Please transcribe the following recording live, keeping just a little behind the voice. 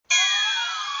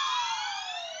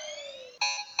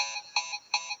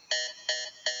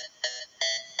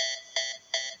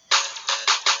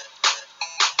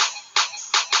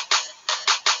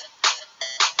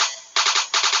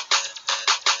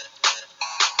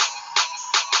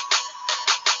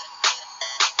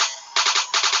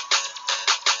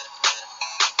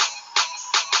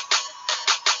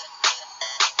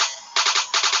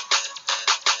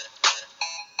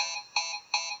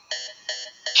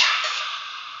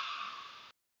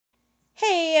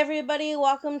everybody,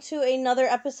 welcome to another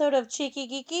episode of Cheeky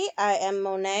Geeky. I am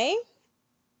Monet.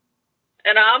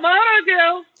 And I'm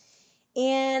Auto.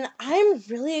 And I'm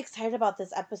really excited about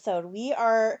this episode.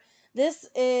 This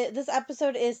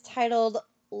episode is titled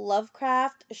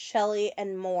Lovecraft, Shelley,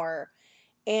 and More.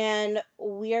 And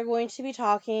we are going to be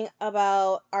talking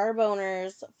about our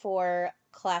boners for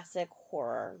classic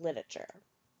horror literature.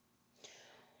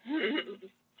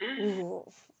 Ooh.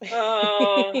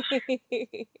 Oh,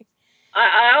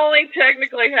 I only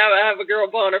technically have a girl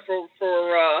boner for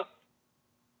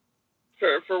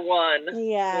one,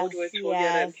 Yes, which we'll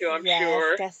get into, I'm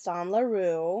sure. Gaston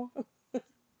Leroux.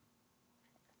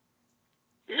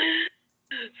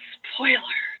 Spoiler.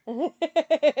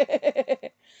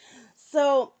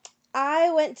 So,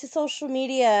 I went to social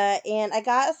media and I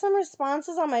got some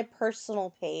responses on my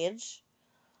personal page.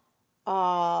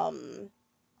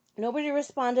 Nobody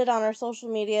responded on our social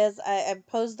medias. I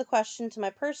posed the question to my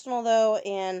personal though,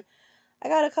 and I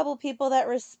got a couple people that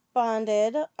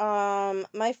responded.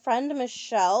 My friend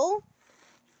Michelle,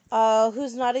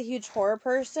 who's not a huge horror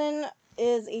person,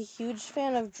 is a huge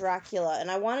fan of Dracula,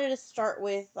 and I wanted to start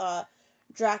with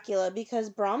Dracula because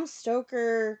Bram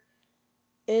Stoker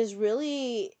is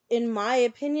really, in my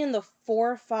opinion, the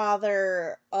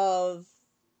forefather of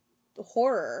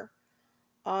horror,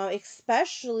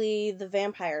 especially the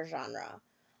vampire genre.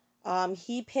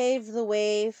 He paved the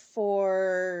way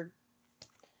for,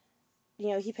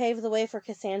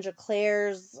 Cassandra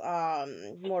Clare's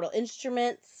Mortal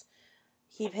Instruments.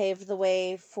 He paved the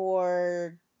way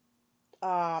for,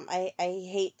 I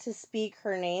hate to speak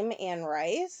her name, Anne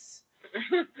Rice.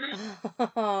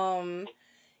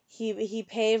 He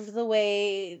paved the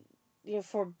way,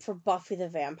 for Buffy the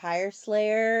Vampire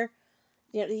Slayer.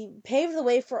 He paved the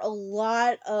way for a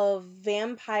lot of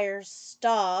vampire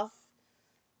stuff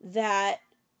that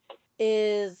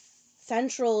is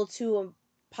central to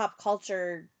pop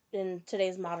culture in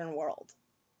today's modern world.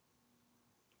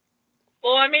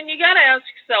 Well, I mean, you gotta ask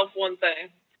yourself one thing.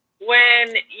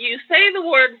 When you say the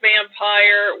word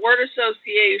vampire, word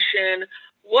association,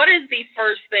 what is the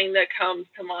first thing that comes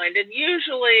to mind? And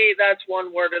usually that's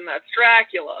one word, and that's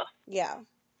Dracula. Yeah.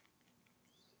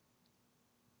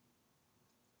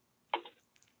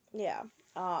 Yeah.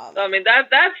 So, I mean,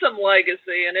 that's some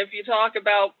legacy. And if you talk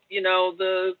about,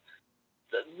 the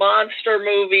monster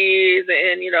movies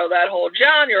and, that whole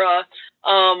genre,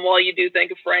 while you do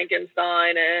think of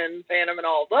Frankenstein and Phantom and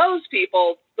all those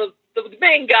people, the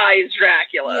main guy is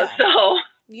Dracula. Yeah. So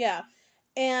yeah.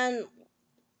 And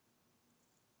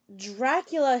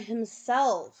Dracula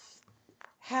himself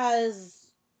has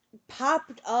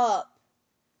popped up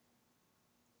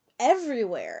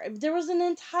everywhere. There was an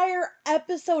entire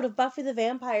episode of Buffy the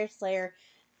Vampire Slayer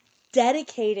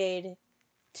dedicated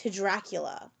to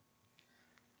Dracula.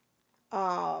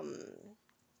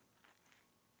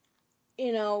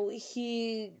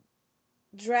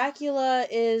 Dracula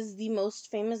is the most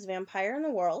famous vampire in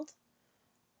the world.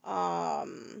 I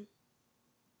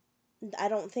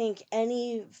don't think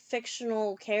any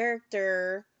fictional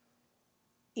character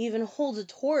even holds a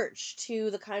torch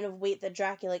to the kind of weight that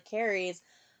Dracula carries.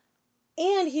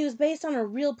 And he was based on a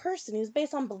real person. He was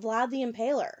based on Vlad the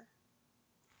Impaler.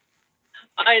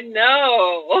 I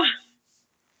know.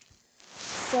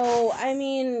 So, I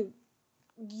mean,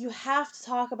 you have to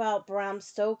talk about Bram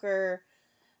Stoker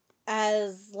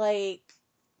as, like,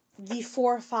 the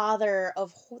forefather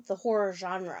of the horror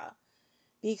genre.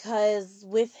 Because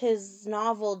with his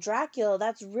novel Dracula,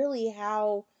 that's really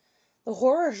how the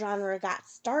horror genre got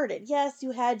started. Yes,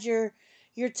 you had your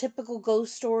typical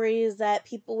ghost stories that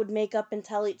people would make up and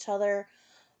tell each other,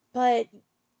 but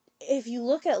if you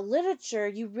look at literature,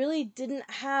 you really didn't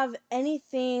have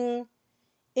anything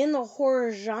in the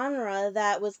horror genre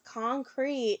that was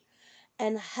concrete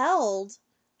and held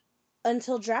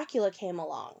until Dracula came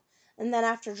along. And then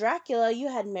after Dracula, you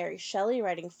had Mary Shelley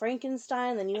writing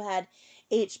Frankenstein, then you had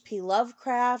H.P.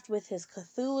 Lovecraft with his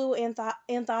Cthulhu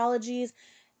anthologies,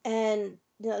 and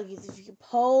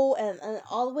Poe, and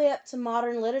all the way up to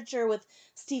modern literature with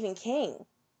Stephen King.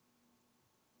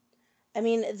 I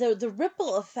mean, the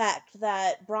ripple effect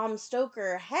that Bram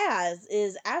Stoker has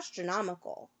is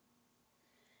astronomical.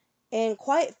 And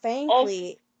quite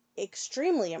frankly,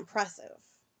 extremely impressive.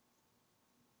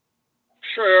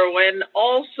 True, and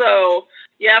also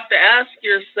you have to ask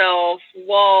yourself,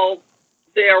 while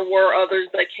there were others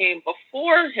that came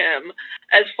before him,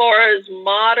 as far as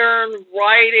modern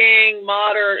writing,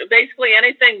 basically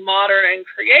anything modern and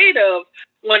creative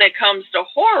when it comes to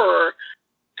horror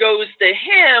goes to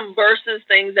him versus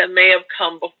things that may have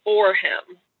come before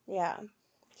him. Yeah.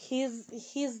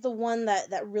 He's the one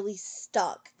that really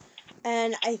stuck.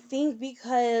 And I think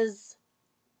because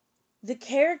the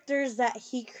characters that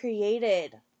he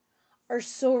created are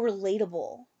so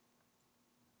relatable.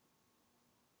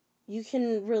 You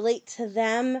can relate to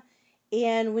them,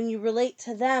 and when you relate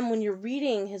to them, when you're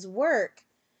reading his work,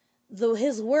 though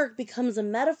his work becomes a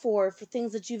metaphor for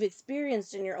things that you've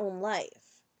experienced in your own life.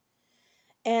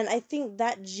 And I think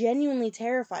that genuinely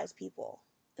terrifies people.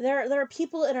 There are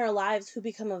people in our lives who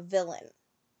become a villain.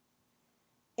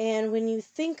 And when you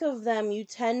think of them, you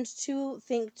tend to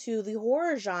think to the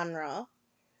horror genre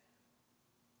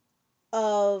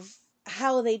of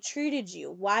how they treated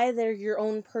you, why they're your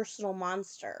own personal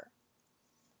monster.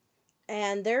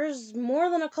 And there's more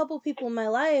than a couple people in my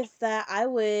life that I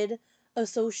would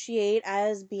associate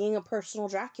as being a personal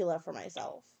Dracula for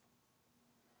myself.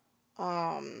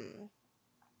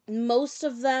 Most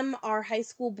of them are high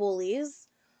school bullies.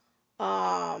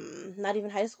 Not even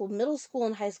high school, middle school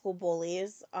and high school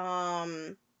bullies.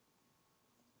 I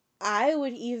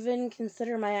would even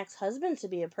consider my ex-husband to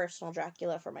be a personal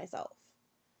Dracula for myself.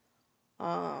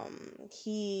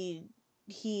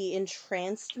 He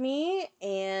entranced me,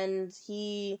 and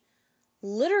he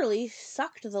literally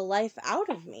sucked the life out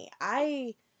of me.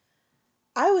 I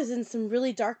was in some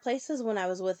really dark places when I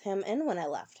was with him and when I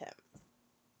left him.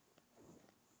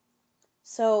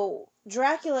 So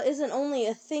Dracula isn't only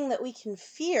a thing that we can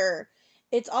fear,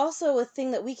 it's also a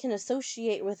thing that we can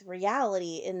associate with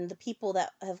reality in the people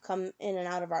that have come in and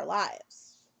out of our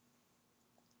lives.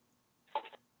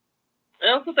 I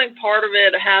also think part of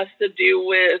it has to do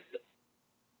with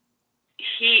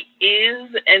he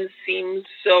is and seems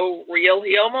so real.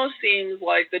 He almost seems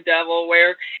like the devil,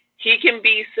 where he can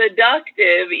be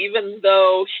seductive even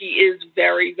though he is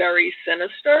very, very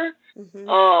sinister. Mm-hmm.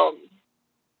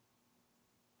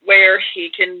 Where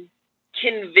he can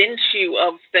convince you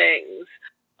of things.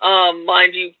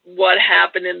 Mind you, what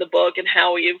happened in the book and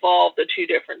how he evolved the two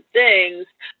different things,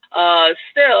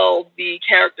 still, the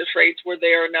character traits were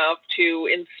there enough to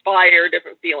inspire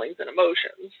different feelings and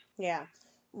emotions. Yeah.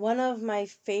 One of my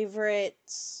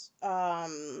favorites, I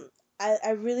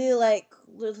really like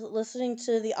listening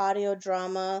to the audio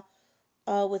drama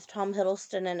with Tom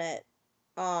Hiddleston in it.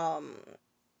 The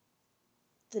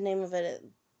name of it,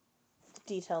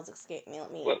 details escape me.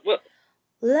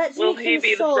 Will he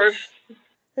be the first?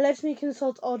 Let me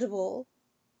consult Audible,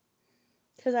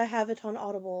 because I have it on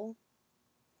Audible.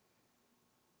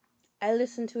 I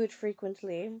listen to it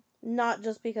frequently, not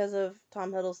just because of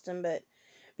Tom Hiddleston, but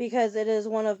because it is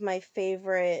one of my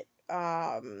favorite.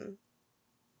 Your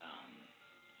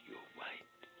white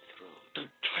throat. Don't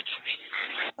touch me.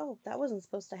 Oh, that wasn't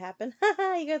supposed to happen.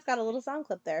 You guys got a little sound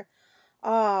clip there.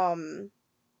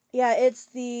 Yeah, it's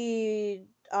the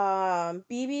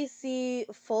BBC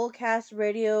full cast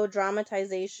radio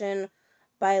dramatization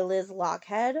by Liz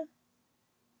Lockhead.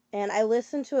 And I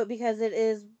listened to it because it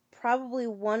is probably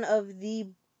one of the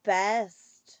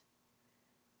best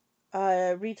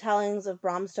retellings of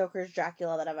Bram Stoker's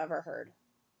Dracula that I've ever heard.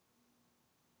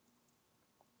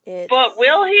 But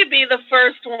will he be the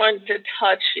first one to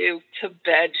touch you, to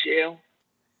bed you?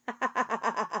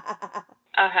 I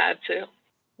had to.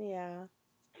 Yeah.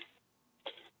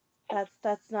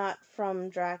 That's not from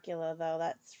Dracula, though.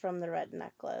 That's from The Red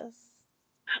Necklace.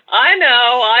 I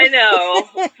know,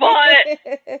 but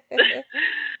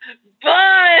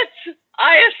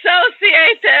I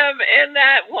associate them in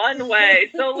that one way,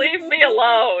 so leave me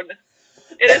alone.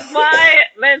 It is my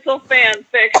mental fan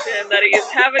fiction that he is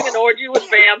having an orgy with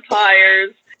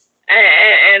vampires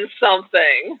and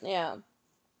something. Yeah.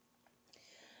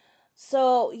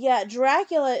 So, yeah,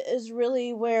 Dracula is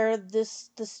really where the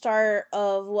start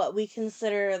of what we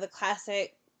consider the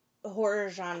classic horror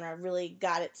genre really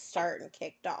got its start and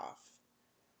kicked off.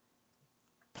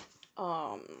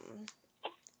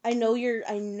 I know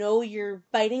you're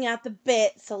biting at the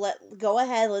bit, so go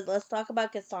ahead. Let's talk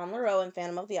about Gaston Leroux and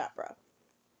Phantom of the Opera.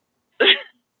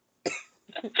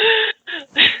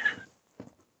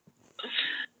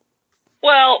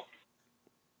 Well,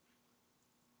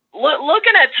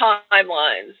 looking at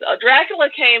timelines, Dracula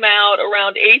came out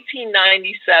around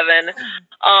 1897,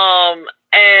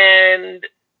 and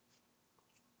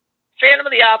Phantom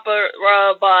of the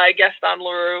Opera by Gaston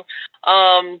Leroux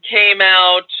came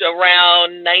out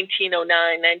around 1909,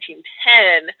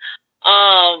 1910.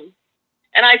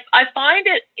 And I find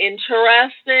it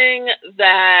interesting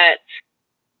that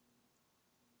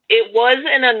it was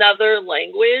in another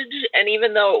language, and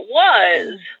even though it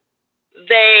was,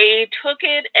 they took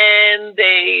it and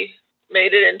they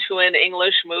made it into an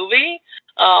English movie,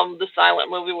 the silent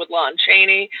movie with Lon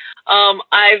Chaney.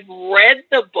 I've read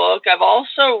the book. I've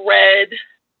also read,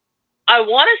 I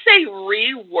want to say,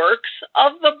 reworks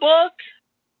of the book,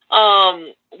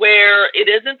 where it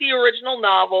isn't the original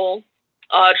novel.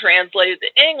 translated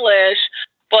to English,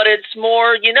 but it's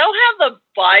more, you know how the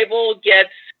Bible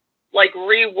gets like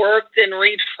reworked and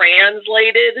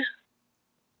retranslated?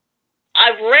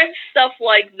 I've read stuff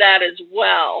like that as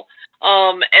well.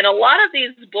 And a lot of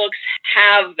these books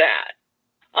have that.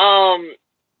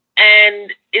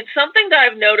 And it's something that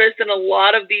I've noticed in a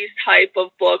lot of these type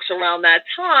of books around that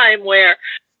time, where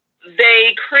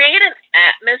they create an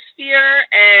atmosphere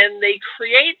and they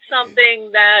create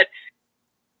something that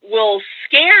will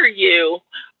scare you,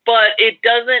 but it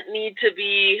doesn't need to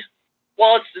be,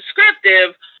 while it's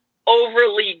descriptive,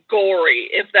 overly gory,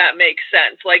 if that makes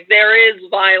sense. Like, there is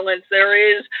violence, there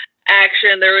is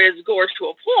action, there is gore to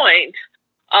a point,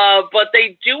 but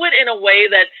they do it in a way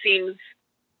that seems,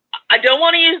 I don't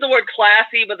want to use the word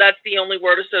classy, but that's the only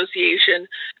word association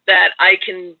that I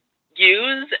can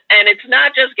use. And it's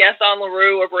not just Gaston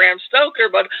Leroux or Bram Stoker,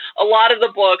 but a lot of the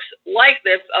books like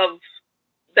this of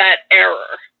that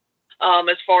era,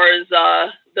 as far as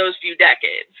those few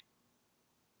decades.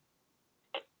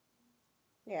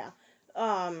 Yeah.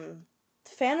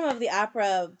 Phantom of the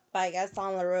Opera by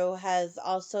Gaston Leroux has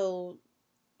also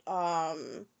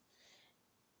had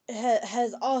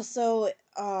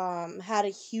a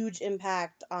huge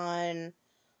impact on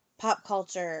pop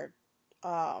culture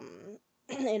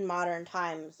in modern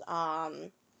times.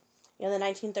 In the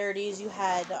 1930s, you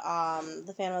had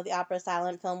the Phantom of the Opera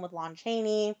silent film with Lon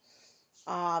Chaney.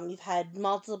 You've had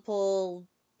multiple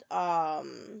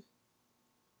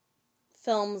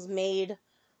films made.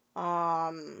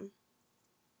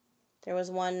 There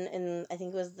was one in, I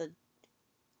think it was the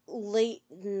late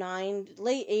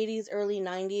 80s, early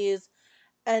 90s,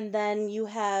 and then you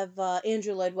have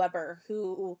Andrew Lloyd Webber,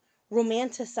 who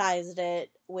romanticized it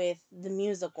with the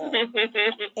musical.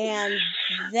 And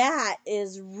that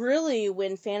is really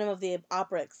when Phantom of the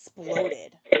Opera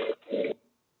exploded.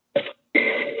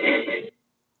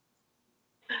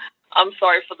 I'm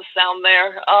sorry for the sound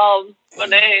there.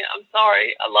 Monet, I'm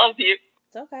sorry. I love you.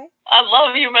 It's okay. I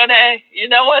love you, Monet. You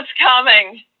know what's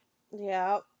coming.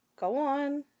 Yeah, go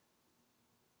on.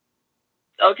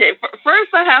 Okay,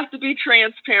 first I have to be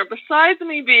transparent. Besides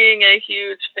me being a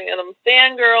huge Phantom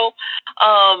fangirl,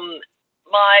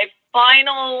 my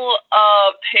final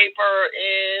paper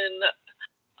in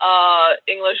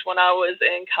English when I was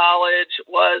in college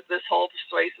was this whole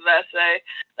persuasive essay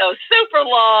that was super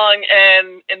long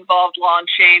and involved Lon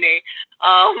Chaney.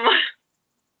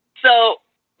 So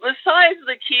besides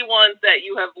the key ones that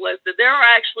you have listed, there are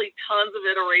actually tons of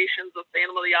iterations of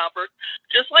Phantom of the Opera,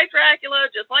 just like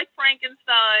Dracula, just like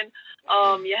Frankenstein.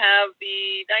 You have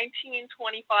the 1925/1926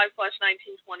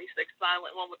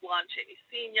 silent one with Lon Chaney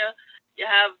Sr. You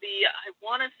have the, I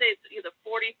want to say it's either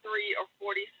 43 or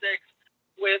 46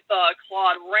 with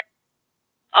Claude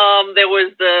Rains. There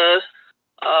was the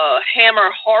Hammer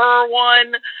horror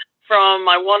one from,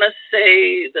 I want to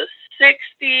say, the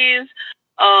 60s.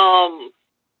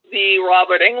 The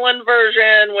Robert Englund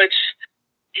version, which,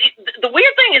 the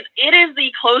weird thing is, it is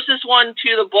the closest one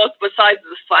to the book besides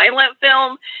the silent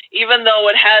film, even though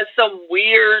it has some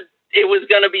weird, it was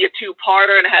going to be a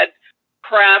two-parter and had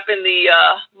crap in the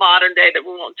modern day that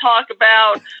we won't talk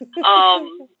about.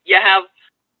 You have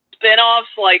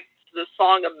spin-offs like the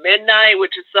Song of Midnight,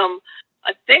 which is some,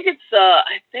 I think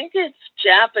it's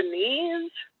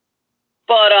Japanese,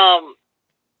 but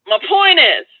my point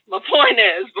is, before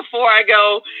I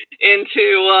go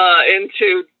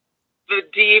into the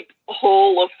deep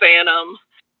hole of Phantom,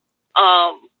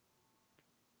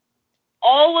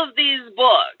 all of these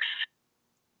books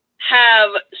have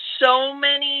so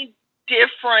many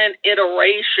different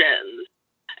iterations,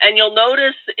 and you'll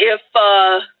notice if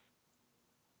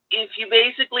you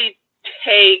basically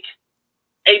take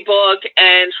a book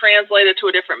and translate it to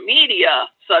a different media,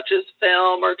 such as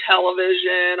film or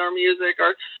television or music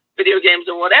or video games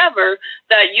or whatever,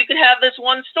 that you could have this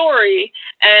one story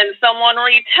and someone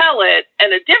retell it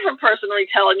and a different person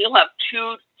retell it, and you'll have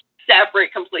two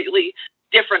separate, completely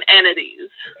different entities.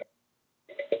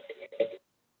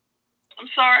 I'm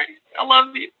sorry. I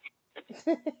love you.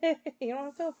 You don't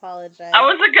have to apologize. I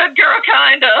was a good girl,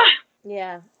 kinda.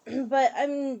 Yeah, but I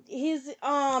mean, he's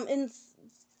in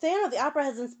Phantom of the Opera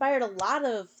has inspired a lot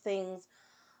of things.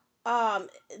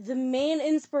 The main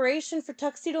inspiration for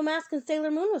Tuxedo Mask and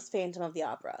Sailor Moon was Phantom of the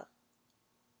Opera.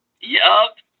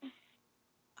 Yup.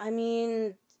 I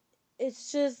mean,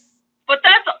 it's just. But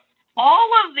that's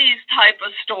all of these type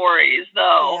of stories,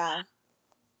 though. Yeah.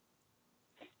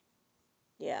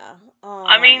 Yeah.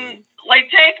 I mean, like,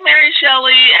 take Mary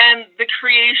Shelley and the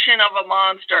creation of a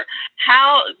monster.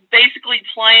 How, basically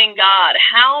playing God.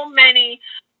 How many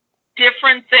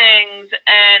different things,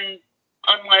 and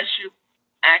unless you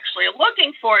actually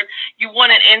looking for it, you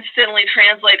wouldn't instantly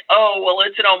translate, oh, well,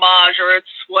 it's an homage or it's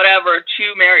whatever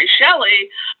to Mary Shelley,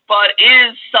 but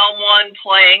is someone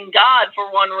playing God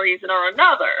for one reason or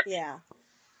another. Yeah.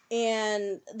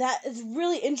 And that is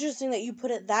really interesting that you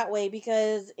put it that way,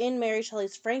 because in Mary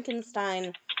Shelley's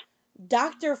Frankenstein,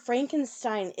 Dr.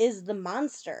 Frankenstein is the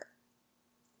monster.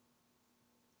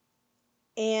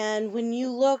 And when you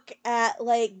look at,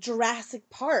 like, Jurassic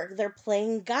Park, they're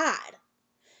playing God.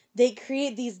 They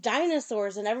create these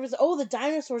dinosaurs, and everyone's, oh, the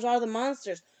dinosaurs are the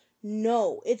monsters.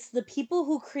 No, it's the people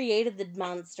who created the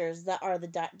monsters that are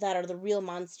the real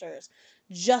monsters,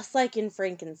 just like in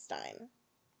Frankenstein.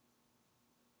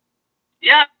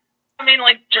 Yeah, I mean,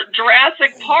 like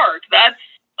Jurassic Park, that's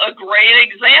a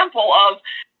great example of,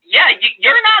 yeah,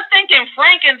 you're not thinking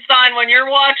Frankenstein when you're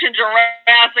watching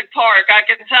Jurassic Park. I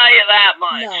can tell you that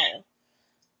much.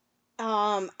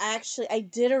 No. Actually, I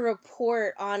did a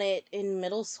report on it in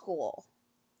middle school,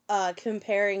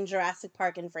 comparing Jurassic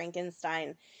Park and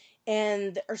Frankenstein,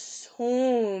 and there are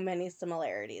so many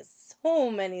similarities. So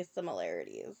many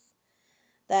similarities.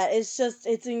 That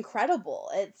it's incredible.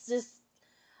 It's just,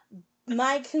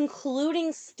 my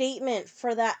concluding statement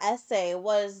for that essay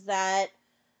was that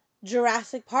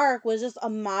Jurassic Park was just a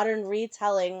modern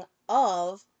retelling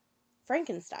of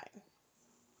Frankenstein.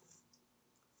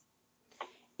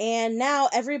 And now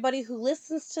everybody who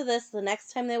listens to this the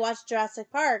next time they watch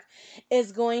Jurassic Park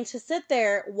is going to sit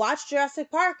there, watch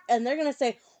Jurassic Park, and they're going to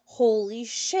say, holy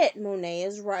shit, Monet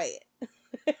is right.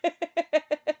 That's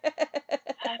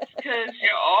because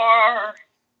you are.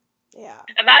 Yeah.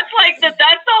 And that's the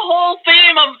whole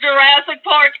theme of Jurassic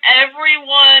Park.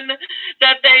 Everyone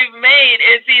that they've made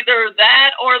is either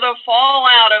that or the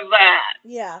fallout of that.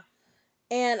 Yeah.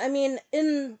 And I mean,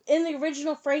 in the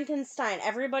original Frankenstein,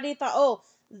 everybody thought, oh,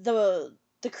 the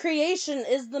creation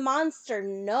is the monster.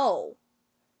 No.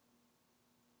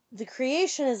 The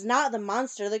creation is not the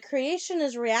monster. The creation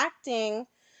is reacting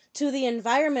to the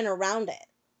environment around it.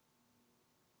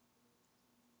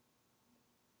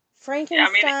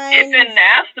 Frankenstein. Yeah, I mean, it didn't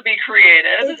ask to be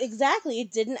created. Exactly.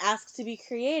 It didn't ask to be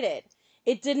created.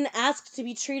 It didn't ask to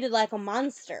be treated like a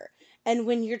monster. And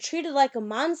when you're treated like a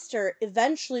monster,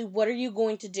 eventually, what are you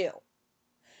going to do?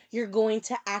 You're going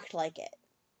to act like it.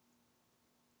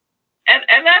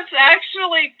 And that's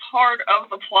actually part of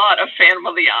the plot of Phantom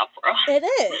of the Opera. It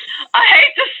is. I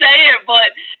hate to say it,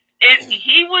 but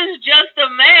he was just a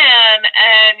man,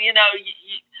 and,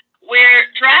 where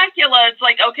Dracula, it's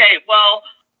like, okay, well,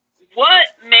 what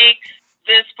makes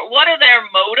this, what are their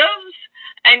motives?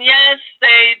 And yes,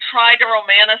 they tried to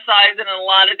romanticize it in a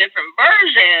lot of different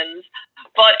versions,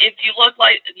 but if you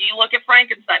look at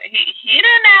Frankenstein, he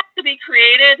didn't have to be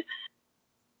created.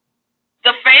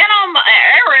 The Phantom,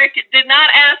 Eric, did not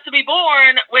ask to be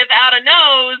born without a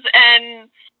nose and,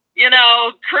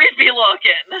 creepy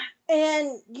looking.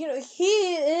 And,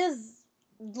 he is,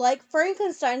 like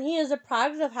Frankenstein, he is a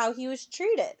product of how he was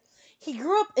treated. He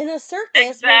grew up in a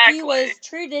circus where he was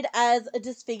treated as a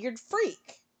disfigured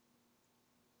freak.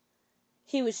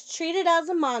 He was treated as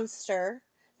a monster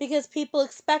because people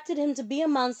expected him to be a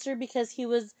monster because he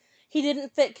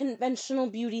didn't fit conventional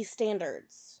beauty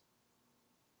standards.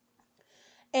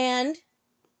 And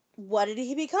what did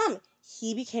he become?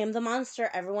 He became the monster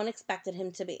everyone expected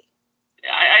him to be.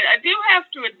 I do have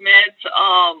to admit,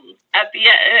 at the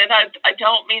end, and I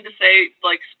don't mean to say,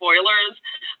 like, spoilers,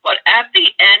 but at the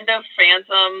end of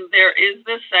Phantom, there is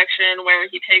this section where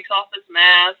he takes off his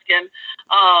mask, and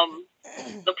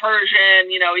the Persian,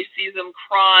 he sees him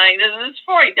crying. This is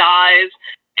before he dies,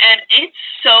 and it's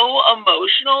so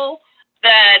emotional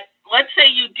that, let's say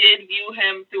you did view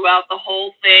him throughout the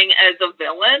whole thing as a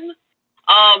villain,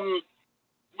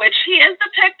 which he is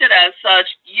depicted as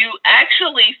such, you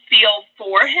actually feel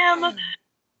for him,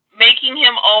 making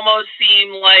him almost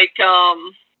seem like,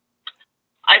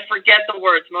 I forget the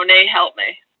words. Monet, help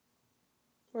me.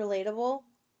 Relatable?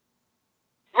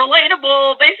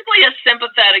 Relatable, basically a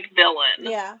sympathetic villain.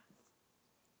 Yeah.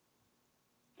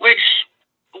 Which,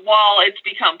 while it's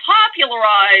become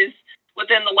popularized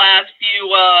within the last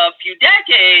few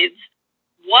decades,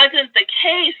 wasn't the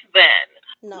case then.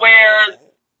 No, where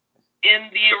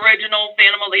in the original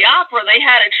Phantom of the Opera, they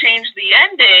had to change the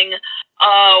ending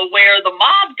where the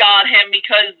mob got him,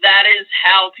 because that is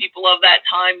how people of that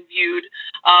time viewed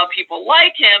people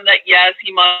like him, that yes,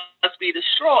 he must be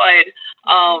destroyed.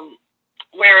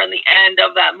 Where in the end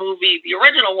of that movie, the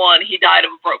original one, he died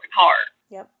of a broken heart.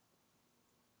 Yep.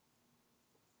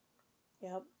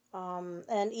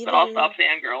 And even. But I'll stop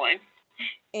fangirling.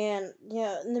 And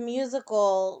in the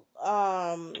musical,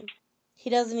 he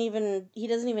doesn't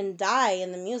even die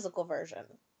in the musical version.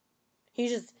 He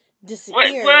just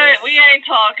disappears. We ain't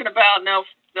talking about no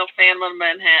Phantom of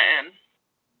Manhattan.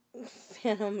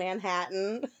 Phantom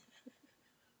Manhattan.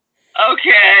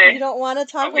 Okay. You don't want to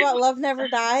talk about Love Never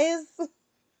Dies?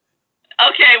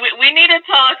 Okay, we need to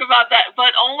talk about that,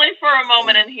 but only for a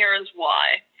moment, and here is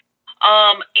why.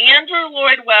 Andrew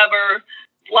Lloyd Webber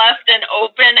left an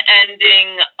open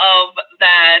ending of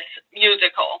that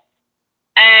musical.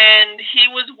 And he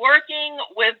was working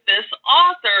with this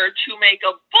author to make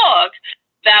a book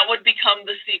that would become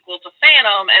the sequel to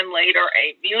Phantom and later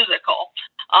a musical.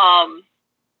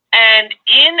 And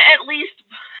in at least,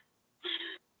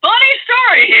 funny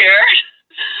story here,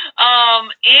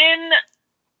 in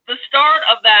the start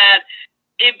of that,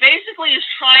 it basically is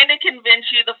trying to convince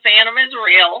you the Phantom is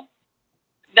real,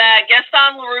 that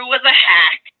Gaston Leroux was a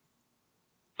hack.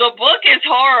 The book is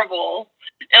horrible.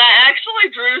 And I actually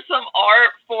drew some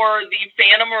art for the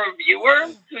Phantom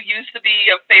Reviewer, who used to be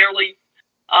a fairly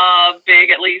big,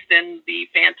 at least in the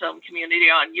Phantom community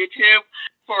on YouTube,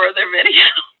 for their video.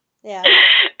 Yeah.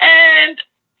 And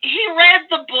he read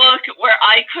the book where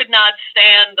I could not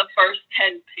stand the first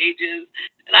 10 pages.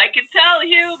 And I can tell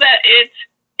you that it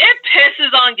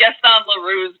pisses on Gaston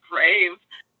Leroux's grave.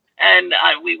 And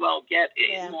we won't get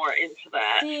more into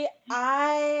that. See,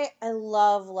 I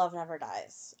love Love Never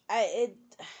Dies.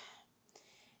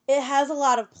 It has a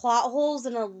lot of plot holes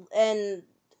and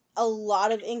a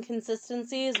lot of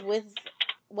inconsistencies with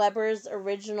Webber's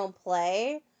original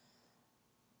play,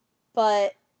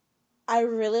 but I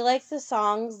really like the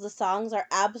songs. The songs are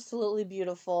absolutely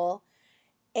beautiful,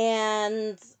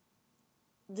 and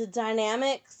the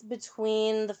dynamics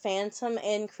between the Phantom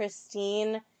and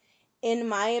Christine, in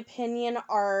my opinion,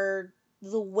 are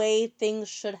the way things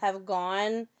should have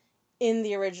gone in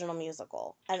the original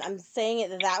musical. And I'm saying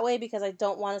it that way because I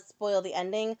don't want to spoil the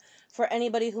ending for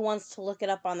anybody who wants to look it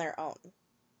up on their own.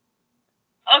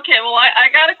 Okay, well, I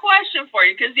got a question for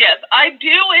you, because, yes, I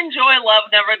do enjoy Love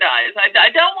Never Dies. I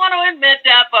don't want to admit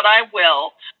that, but I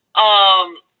will.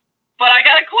 But I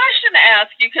got a question to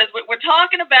ask you, because we're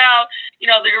talking about,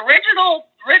 the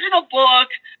original book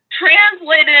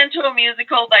translated into a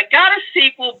musical that got a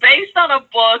sequel based on a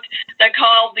book that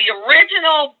called the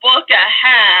original book a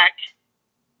hack.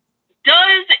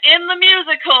 Does, in the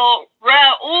musical,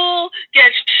 Raoul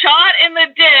get shot in the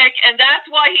dick, and that's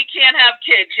why he can't have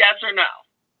kids, yes or no?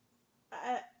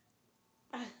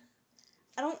 I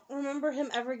don't remember him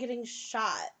ever getting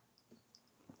shot.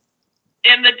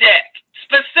 In the dick.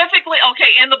 Specifically,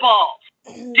 okay, in the balls.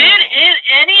 No. Did it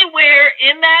anywhere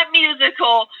in that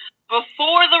musical,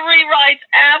 before the rewrites,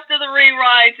 after the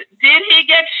rewrites, did he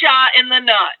get shot in the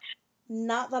nuts?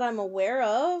 Not that I'm aware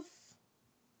of.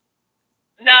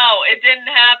 No, it didn't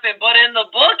happen, but in the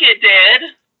book it did,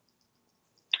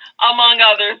 among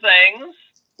other things.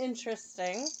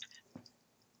 Interesting.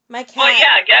 My cat. But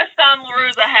yeah, Gaston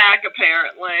Leroux's a hack,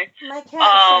 apparently. My cat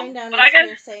Shinedown is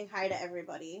here saying hi to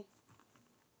everybody.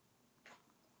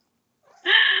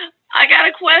 I got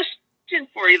a question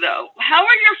for you, though. How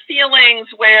are your feelings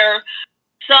where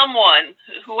someone,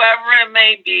 whoever it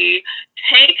may be,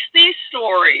 takes these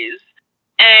stories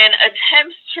and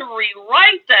attempts to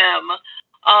rewrite them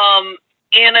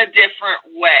in a different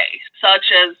way,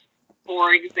 such as,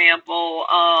 for example,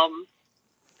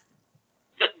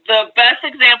 the best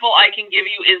example I can give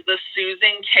you is the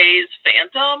Susan Kay's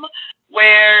Phantom,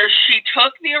 where she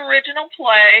took the original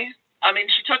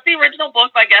she took the original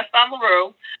book by Gaston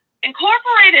Leroux,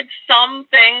 incorporated some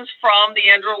things from the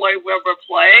Andrew Lloyd Webber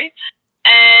play,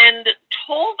 and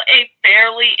told a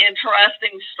fairly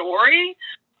interesting story,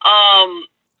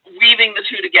 weaving the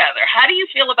two together. How do you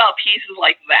feel about pieces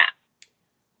like that?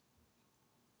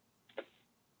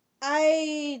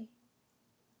 I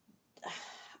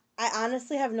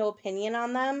honestly have no opinion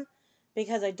on them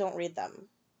because I don't read them.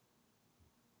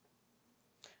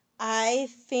 I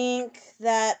think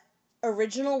that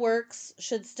original works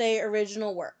should stay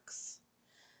original works.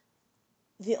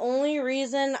 The only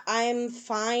reason I'm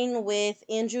fine with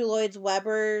Andrew Lloyd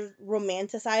Webber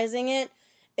romanticizing it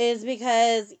is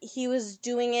because he was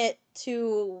doing it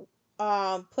to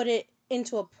put it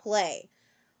into a play.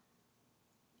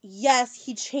 Yes,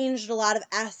 he changed a lot of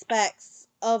aspects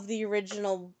of the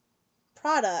original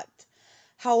product.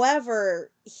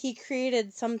 However, he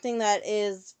created something that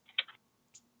is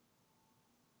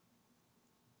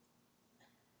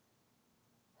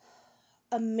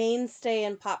a mainstay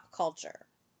in pop culture.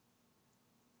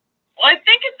 Well, I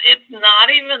think it's not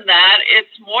even that.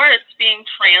 It's more it's being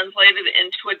translated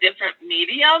into a different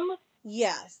medium.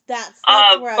 Yes, that's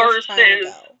where I was trying to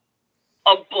go.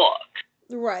 A book.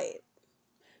 Right.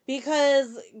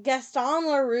 Because Gaston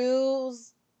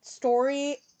Leroux's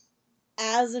story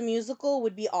as a musical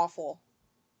would be awful.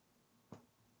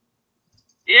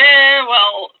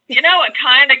 You know, it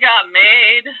kind of got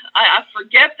made. I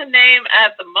forget the name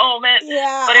at the moment,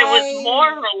 Yeah, but it was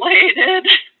more related.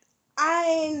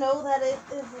 I know that it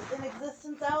is in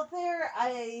existence out there.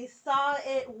 I saw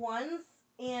it once,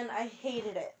 and I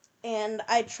hated it. And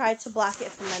I tried to block it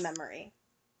from my memory.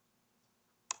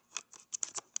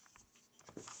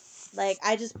 Like,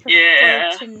 I just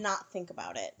prefer to not think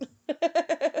about it.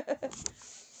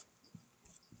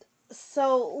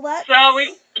 So,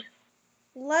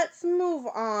 let's move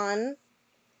on.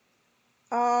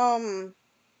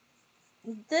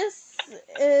 This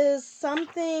is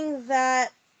something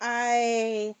that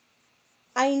I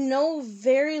know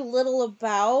very little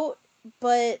about,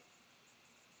 but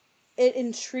it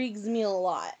intrigues me a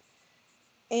lot.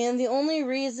 And the only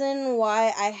reason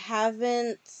why I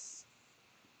haven't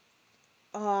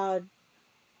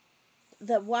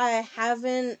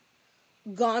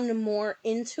gone more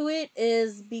into it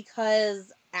is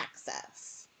because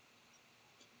access.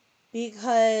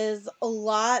 Because a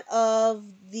lot of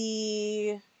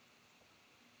the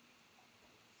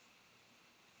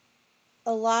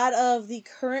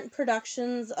current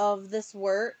productions of these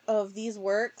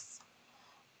works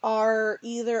are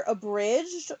either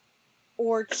abridged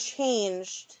or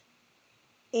changed,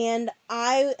 and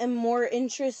I am more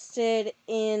interested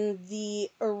in the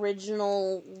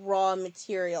original raw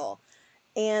material,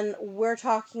 and we're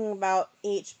talking about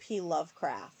H.P.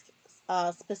 Lovecraft,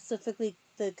 specifically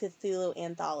the Cthulhu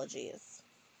anthologies.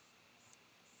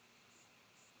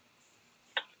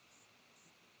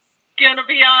 Gonna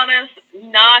be honest,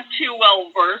 not too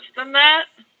well versed in that.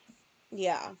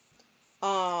 Yeah.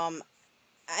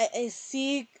 I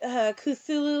see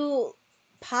Cthulhu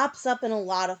pops up in a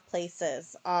lot of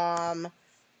places.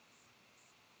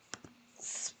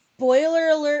 Spoiler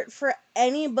alert for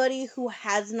anybody who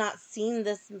has not seen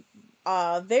this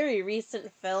very recent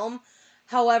film.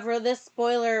 However, this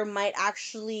spoiler might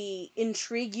actually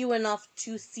intrigue you enough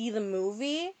to see the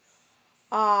movie.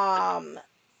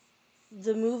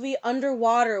 The movie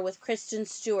Underwater with Kristen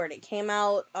Stewart. It came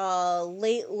out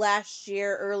late last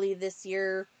year, early this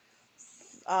year,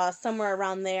 somewhere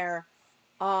around there.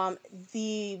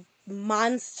 The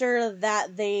monster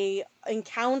that they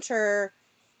encounter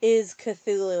is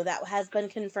Cthulhu. That has been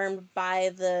confirmed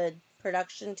by the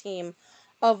production team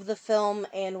of the film,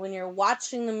 and when you're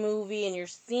watching the movie and you're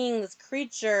seeing this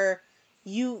creature,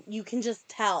 you can just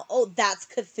tell, oh, that's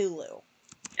Cthulhu.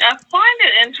 I find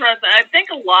it interesting. I think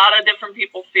a lot of different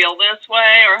people feel this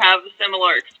way or have a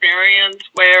similar experience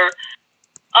where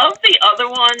of the other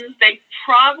ones, they've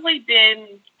probably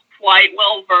been quite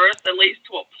well versed, at least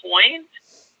to a point,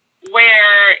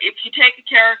 where if you take a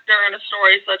character in a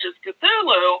story such as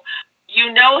Cthulhu,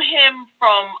 you know him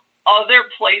from other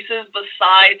places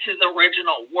besides his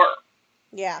original work.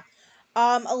 Yeah.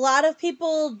 A lot of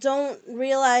people don't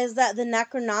realize that the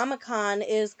Necronomicon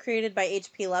is created by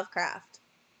H.P. Lovecraft.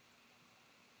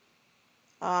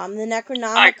 The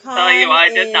Necronomicon I can tell you, I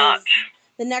did not.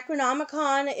 The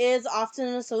Necronomicon is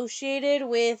often associated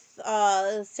with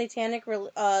satanic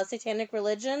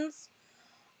religions.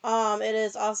 It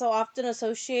is also often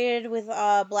associated with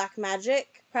black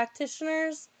magic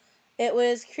practitioners. It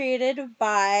was created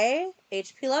by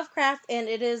H.P. Lovecraft, and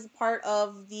it is part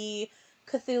of the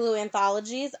Cthulhu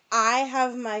anthologies. I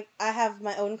have my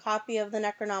own copy of the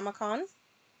Necronomicon.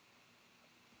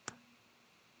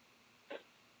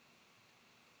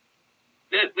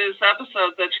 This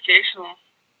episode's educational.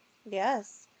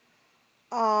 Yes.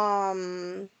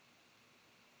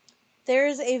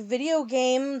 There's a video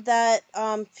game that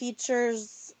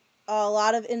features a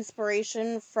lot of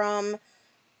inspiration from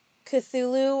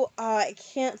Cthulhu. I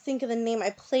can't think of the name. I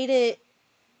played it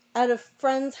at a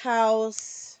friend's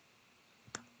house.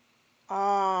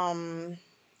 And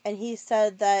he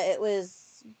said that it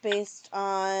was based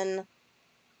on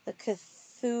the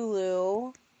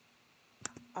Cthulhu.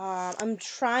 I'm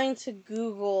trying to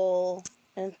Google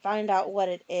and find out what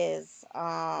it is.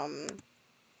 So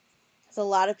a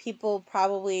lot of people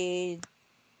probably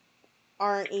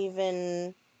aren't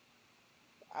even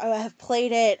have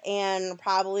played it and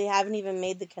probably haven't even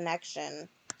made the connection.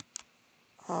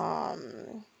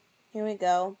 Here we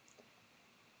go.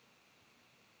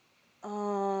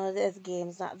 The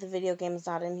video game's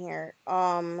not in here.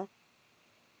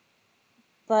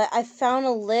 But I found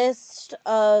a list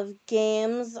of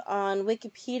games on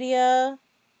Wikipedia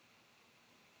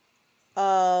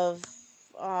of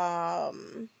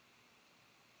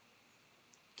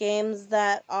games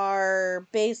that are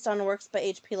based on works by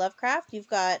H.P. Lovecraft. You've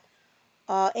got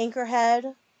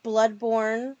Anchorhead,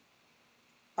 Bloodborne.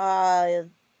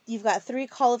 You've got 3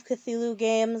 Call of Cthulhu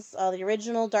games. The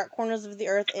original, Dark Corners of the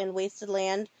Earth, and Wasted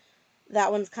Land.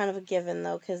 That one's kind of a given,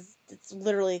 though, because it's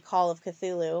literally Call of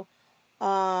Cthulhu.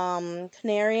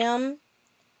 Canarium.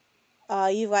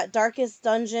 You've got Darkest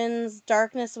Dungeons,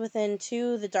 Darkness Within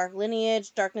 2, The Dark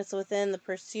Lineage, Darkness Within, The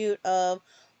Pursuit of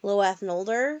Loath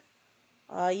Nolder.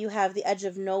 You have The Edge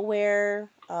of Nowhere,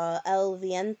 El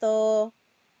Viento,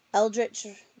 Eldritch,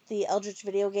 the Eldritch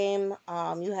video game.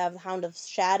 You have Hound of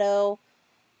Shadow,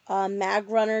 Mag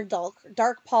Runner,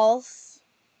 Dark Pulse.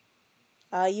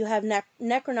 You have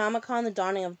Necronomicon, The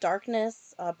Dawning of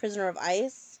Darkness, Prisoner of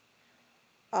Ice.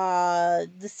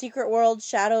 The Secret World,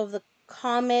 Shadow of the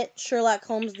Comet, Sherlock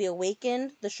Holmes The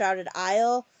Awakened, The Shrouded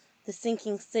Isle, The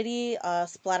Sinking City,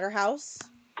 Splatterhouse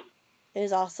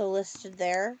is also listed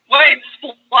there. Wait,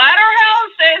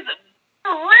 Splatterhouse is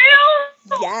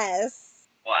real? Yes.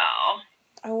 Wow.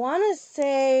 I want to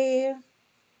say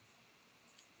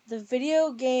the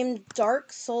video game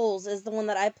Dark Souls is the one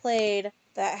that I played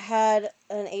that had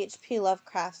an H.P.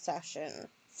 Lovecraft section.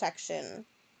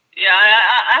 Yeah,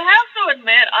 I have to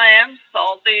admit I am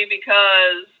salty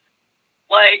because,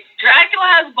 like, Dracula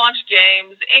has a bunch of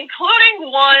games,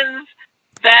 including ones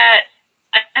that,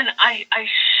 and I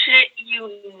shit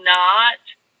you not,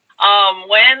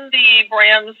 when the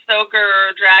Bram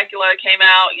Stoker Dracula came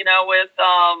out, you know, with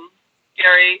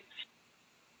Gary.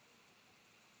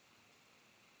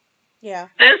 Yeah.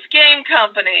 This game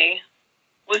company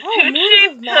was too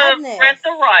cheap to rent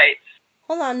the rights.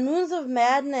 Hold on, Moons of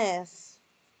Madness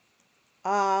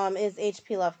is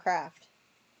H.P. Lovecraft.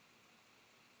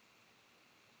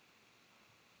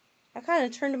 I kind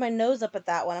of turned my nose up at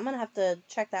that one. I'm going to have to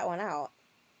check that one out.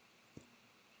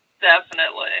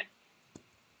 Definitely.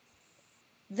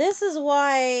 This is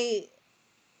why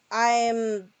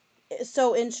I'm as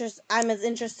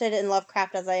interested in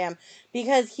Lovecraft as I am,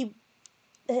 because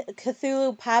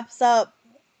Cthulhu pops up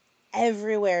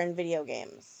everywhere in video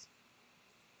games.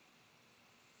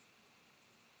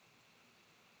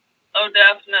 Oh,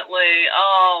 definitely.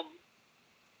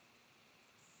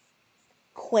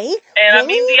 Quake? And really? I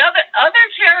mean the other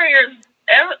carriers.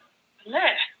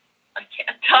 I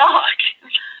can't talk.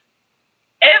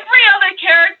 Every other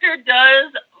character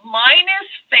does, minus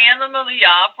Phantom of the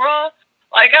Opera.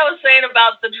 Like I was saying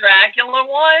about the Dracula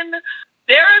one,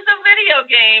 there is a video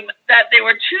game that they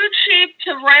were too cheap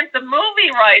to rent the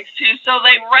movie rights to, so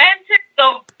they rented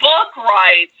the book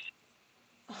rights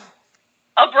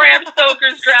of Bram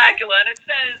Stoker's Dracula, and it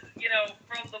says, you know,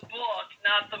 from the book,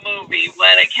 not the movie,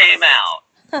 when it came out.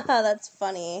 That's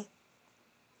funny.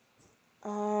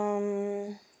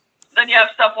 Then you have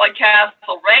stuff like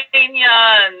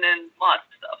Castlevania and lots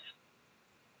of stuff.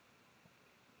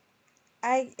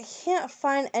 I can't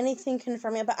find anything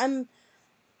confirming it, but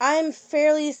I'm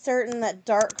fairly certain that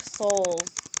Dark Souls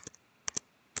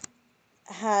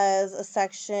has a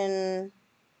section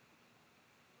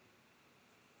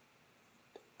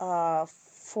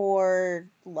for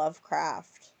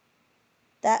Lovecraft.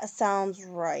 That sounds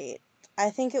right. I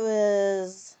think it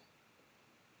was,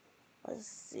 let's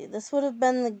see, this would have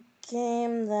been the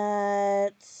game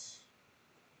that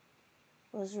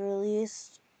was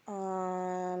released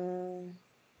on,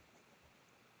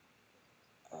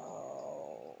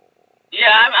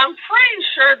 Yeah, I'm pretty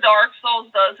sure Dark Souls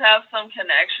does have some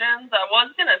connections. I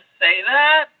was gonna say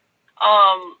that,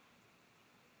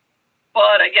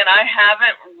 but again, I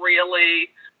haven't really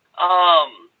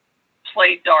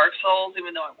played Dark Souls,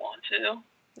 even though I want to.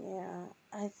 Yeah,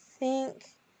 I think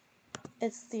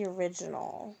it's the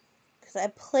original, because I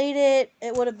played it.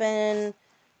 It would have been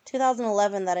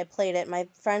 2011 that I played it. My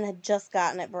friend had just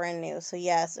gotten it brand new, so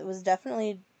yes, it was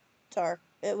definitely dark.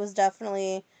 It was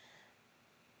definitely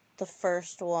the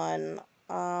first one.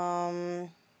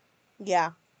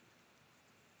 Yeah,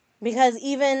 because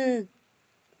even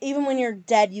when you're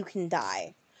dead, you can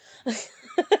die.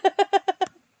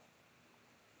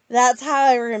 That's how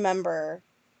I remember,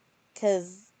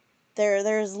 because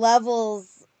there's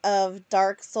levels of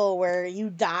Dark Soul where you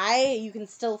die, you can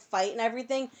still fight and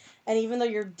everything, and even though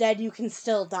you're dead, you can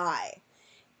still die.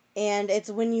 And it's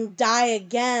when you die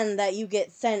again that you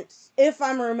get sent, if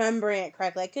I'm remembering it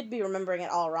correctly. I could be remembering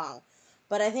it all wrong.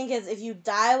 But I think if you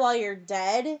die while you're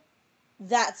dead,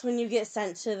 that's when you get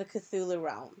sent to the Cthulhu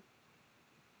realm.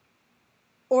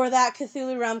 Or that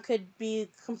Cthulhu realm could be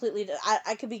completely...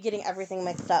 I could be getting everything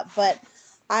mixed up, but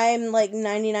I'm like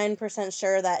 99%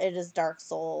 sure that it is Dark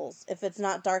Souls. If it's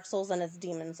not Dark Souls, then it's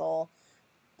Demon Soul.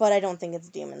 But I don't think it's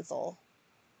Demon Soul,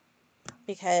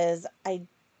 because I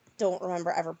don't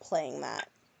remember ever playing that.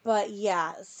 But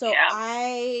yeah, so yeah.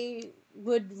 I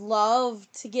would love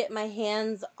to get my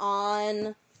hands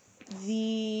on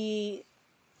the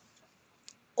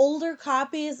older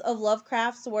copies of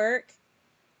Lovecraft's work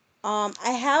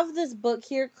I have this book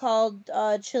here called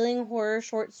Chilling Horror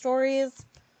Short Stories.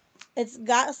 It's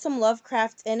got some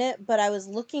Lovecraft in it, but I was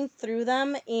looking through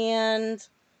them, and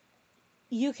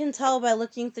you can tell by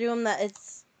looking through them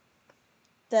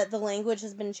that the language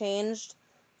has been changed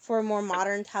for a more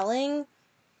modern telling,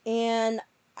 and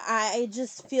I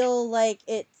just feel like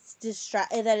it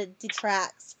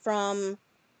detracts from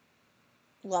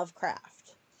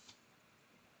Lovecraft.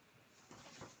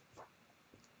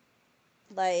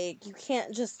 Like, you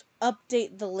can't just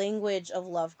update the language of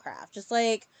Lovecraft. Just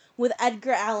like with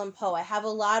Edgar Allan Poe, I have a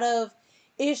lot of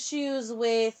issues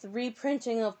with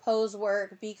reprinting of Poe's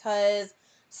work because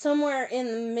somewhere in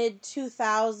the mid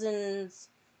 2000s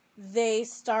they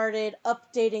started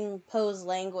updating Poe's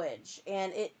language,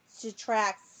 and it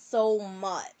detracts so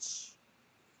much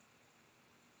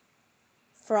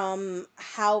from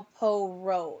how Poe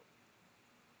wrote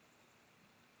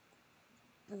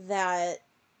that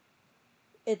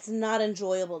it's not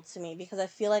enjoyable to me because I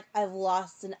feel like I've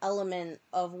lost an element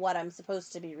of what I'm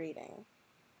supposed to be reading.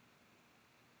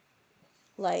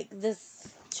 Like,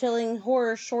 this Chilling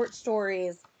Horror Short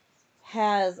Stories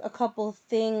has a couple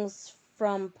things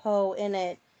from Poe in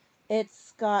it.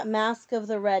 It's got Mask of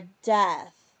the Red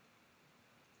Death,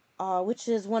 which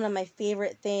is one of my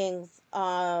favorite things.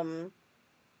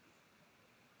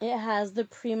 It has The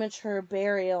Premature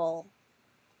Burial,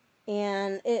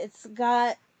 and it's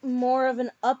got more of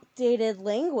an updated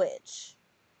language.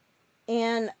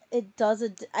 And it does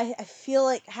I feel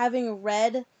like having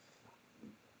read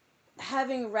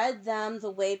them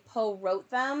the way Poe wrote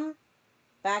them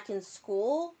back in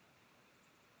school,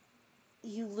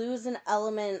 you lose an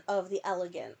element of the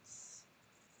elegance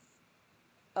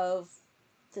of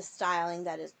the styling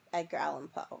that is Edgar Allan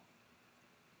Poe.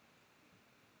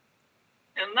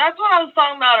 And that's what I was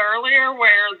talking about earlier,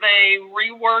 where they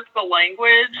rework the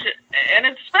language, and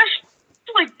it's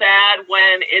especially bad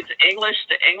when it's English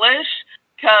to English,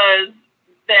 because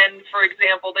then, for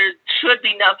example, there should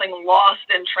be nothing lost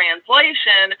in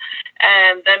translation,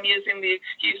 and them using the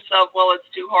excuse of, well, it's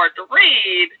too hard to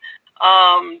read,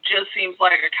 just seems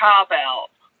like a cop-out.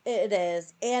 It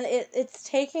is, and it's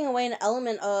taking away an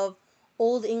element of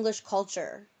Old English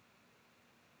culture.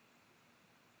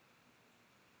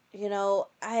 You know,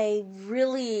 I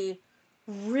really,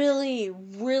 really,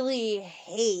 really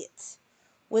hate,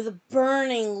 with a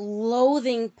burning,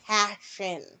 loathing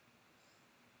passion,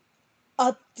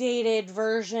 updated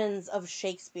versions of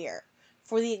Shakespeare.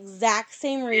 For the exact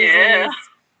same reasons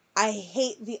I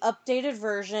hate the updated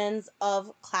versions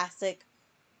of classic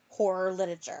horror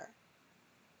literature.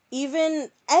 Even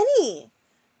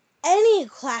any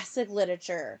classic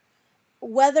literature,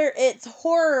 whether it's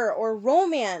horror or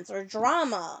romance or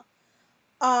drama.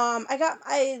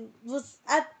 I was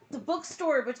at the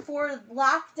bookstore before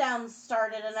lockdown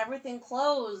started and everything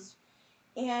closed,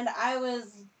 and I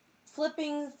was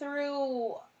flipping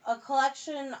through a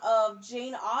collection of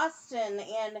Jane Austen,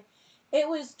 and it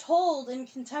was told in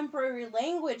contemporary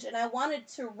language, and I wanted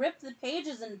to rip the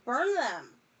pages and burn them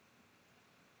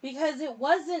because it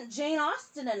wasn't Jane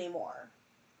Austen anymore.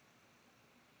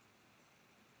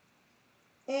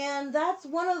 And that's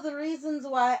one of the reasons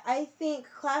why I think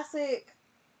classic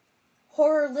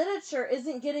horror literature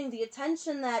isn't getting the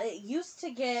attention that it used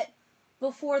to get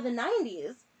before the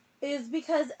 90s, is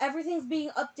because everything's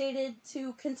being updated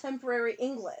to contemporary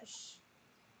English.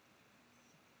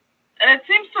 And it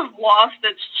seems to have lost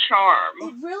its charm.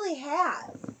 It really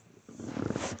has.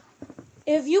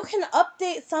 If you can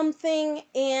update something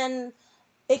and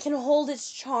it can hold its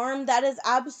charm, that is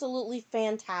absolutely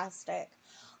fantastic.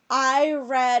 I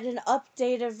read an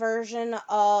updated version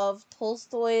of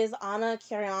Tolstoy's Anna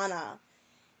Karenina,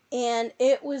 and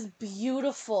it was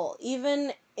beautiful,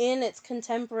 even in its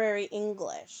contemporary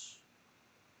English.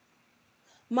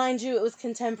 Mind you, it was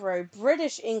contemporary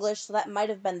British English, so that might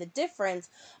have been the difference,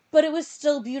 but it was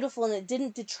still beautiful, and it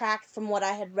didn't detract from what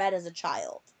I had read as a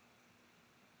child.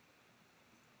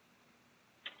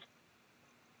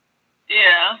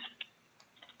 Yeah.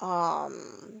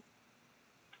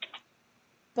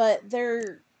 But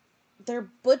they're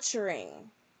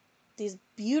butchering these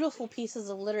beautiful pieces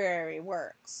of literary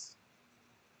works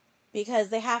because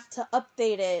they have to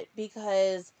update it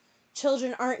because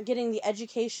children aren't getting the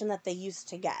education that they used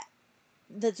to get.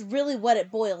 That's really what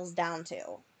it boils down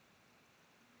to.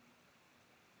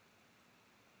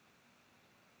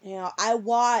 You know,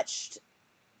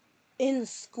 in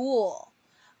school,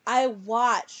 I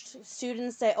watched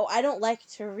students say, "Oh, I don't like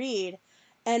to read,"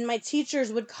 and my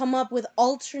teachers would come up with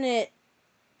alternate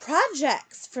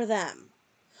projects for them.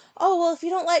 "Oh, well, if you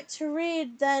don't like to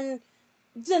read, then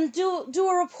do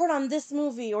a report on this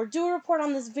movie, or do a report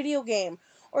on this video game,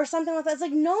 or something like that. It's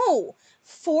like, no,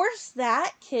 force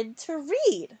that kid to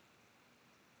read.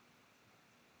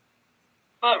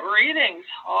 But reading's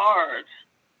hard.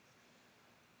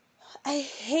 I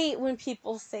hate when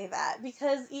people say that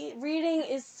because reading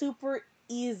is super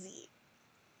easy.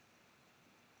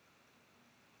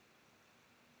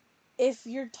 If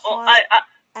you're taught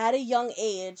at a young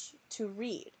age to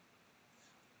read.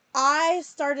 I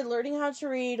started learning how to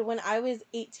read when I was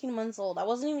 18 months old. I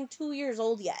wasn't even 2 years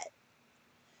old yet.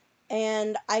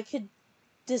 And I could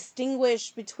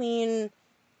distinguish between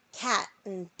cat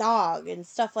and dog and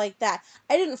stuff like that.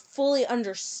 I didn't fully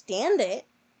understand it.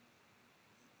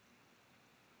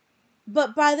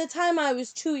 But by the time I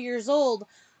was 2 years old,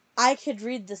 I could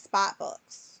read the spot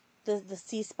books. The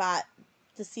C spot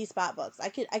books. I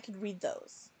could read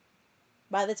those.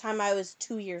 By the time I was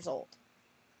 2 years old.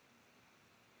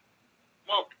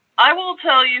 Well, I will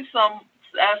tell you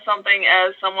something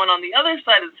as someone on the other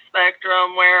side of the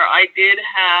spectrum where I did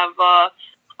have, I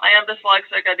am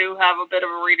dyslexic, I do have a bit of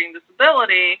a reading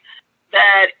disability,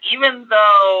 that even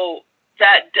though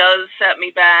that does set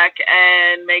me back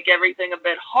and make everything a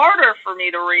bit harder for me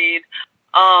to read,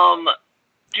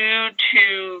 due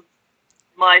to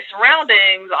my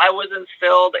surroundings, I was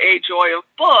instilled a joy of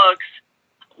books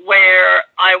where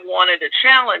I wanted to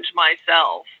challenge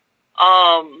myself.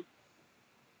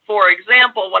 For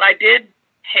example, when I did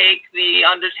take the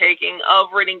undertaking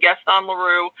of reading Gaston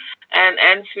Leroux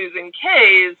and Susan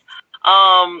Kay's,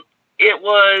 it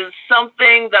was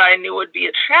something that I knew would be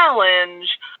a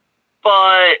challenge,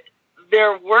 but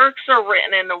their works are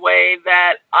written in a way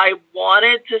that I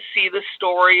wanted to see the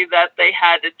story that they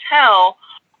had to tell,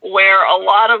 where a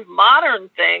lot of modern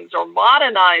things or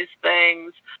modernized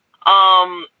things,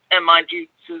 and mind you,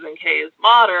 Susan Kay is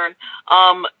modern,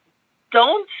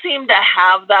 don't seem to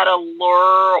have that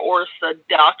allure or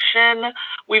seduction.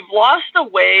 We've lost a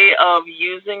way of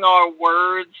using our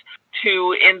words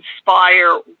to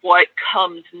inspire what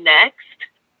comes next.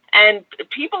 And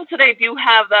people today do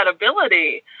have that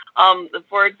ability,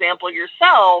 for example,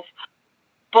 yourself,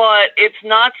 but it's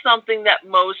not something that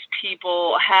most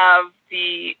people have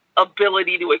the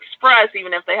ability to express,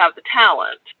 even if they have the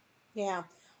talent. Yeah.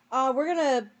 We're going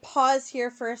to pause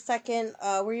here for a second.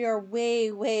 We are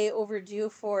way, way overdue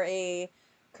for a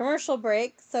commercial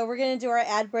break. So we're going to do our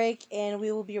ad break and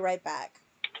we will be right back.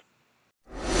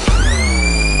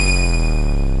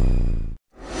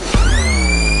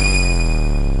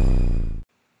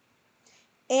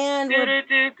 And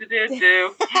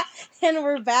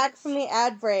we're back from the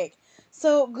ad break.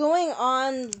 So going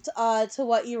on to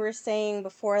what you were saying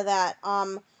before that,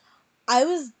 I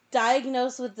was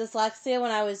diagnosed with dyslexia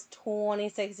when I was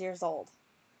 26 years old.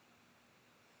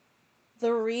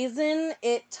 The reason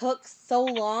it took so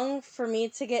long for me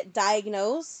to get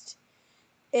diagnosed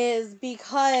is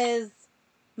because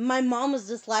my mom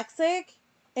was dyslexic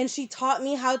and she taught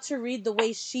me how to read the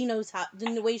way she knew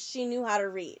how to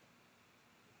read.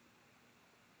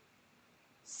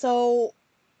 So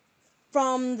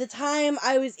from the time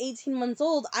I was 18 months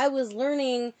old, I was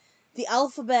learning the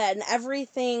alphabet and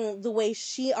everything the way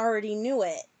she already knew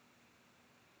it.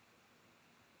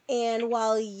 And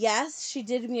while, yes, she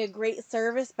did me a great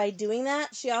service by doing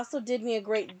that, she also did me a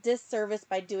great disservice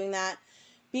by doing that.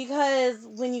 Because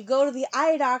when you go to the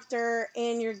eye doctor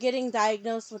and you're getting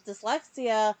diagnosed with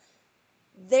dyslexia,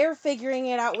 they're figuring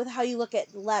it out with how you look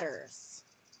at letters,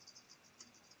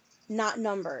 not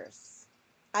numbers.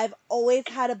 I've always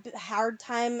had a hard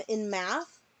time in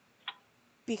math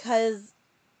because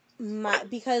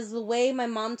the way my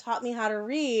mom taught me how to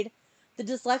read, the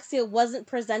dyslexia wasn't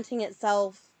presenting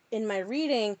itself in my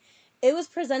reading, it was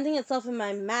presenting itself in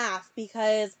my math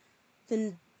because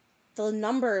the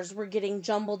numbers were getting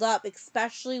jumbled up,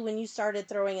 especially when you started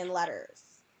throwing in letters.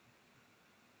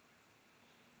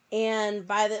 And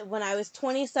when I was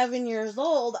 27 years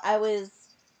old, I was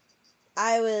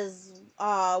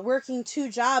working 2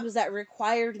 jobs that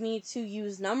required me to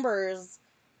use numbers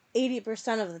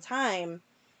 80% of the time.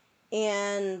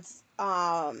 And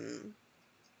I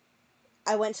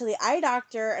went to the eye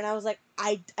doctor and I was like,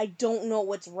 I don't know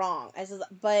what's wrong. I said,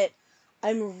 but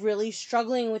I'm really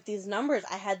struggling with these numbers.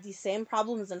 I had these same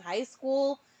problems in high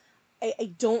school.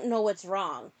 I don't know what's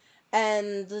wrong.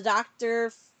 And the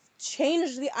doctor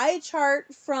changed the eye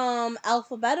chart from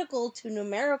alphabetical to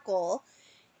numerical.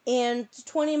 And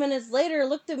 20 minutes later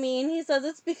looked at me and he says,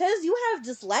 it's because you have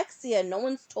dyslexia. No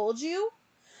one's told you?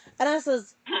 And I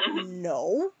says,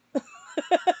 no.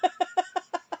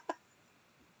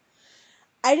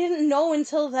 I didn't know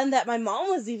until then that my mom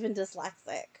was even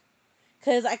dyslexic.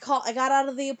 Because I got out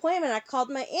of the appointment. I called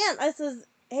my aunt. I says,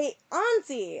 hey,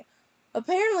 auntie,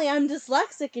 Apparently I'm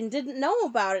dyslexic and didn't know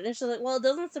about it. And she's like, well, it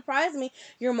doesn't surprise me.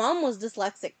 Your mom was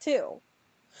dyslexic too.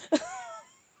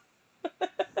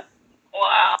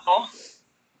 Wow.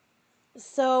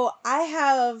 So I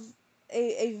have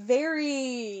a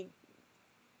very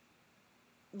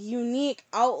unique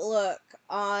outlook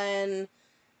on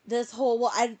this whole,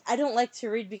 well, I don't like to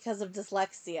read because of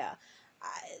dyslexia.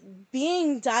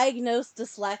 Being diagnosed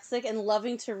dyslexic and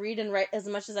loving to read and write as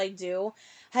much as I do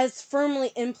has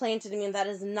firmly implanted in me that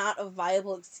is not a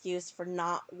viable excuse for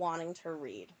not wanting to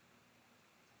read.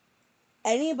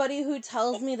 Anybody who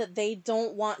tells me that they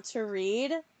don't want to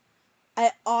read,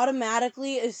 I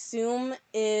automatically assume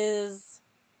does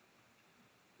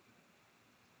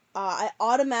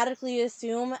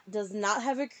not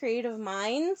have a creative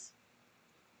mind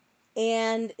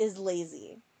and is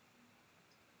lazy.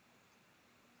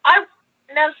 I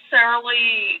wouldn't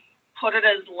necessarily put it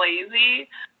as lazy.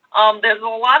 There's a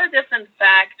lot of different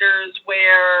factors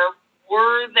where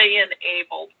were they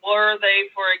enabled? Were they,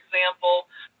 for example,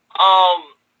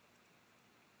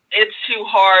 it's too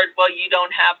hard, well, you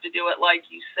don't have to do it, like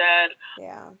you said.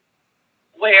 Yeah.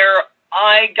 Where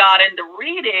I got into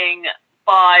reading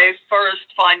by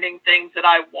first finding things that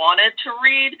I wanted to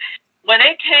read. When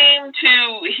it came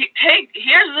to, hey,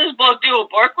 here's this book, do a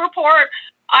book report,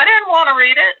 I didn't want to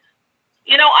read it.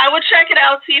 You know, I would check it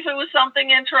out, see if it was something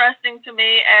interesting to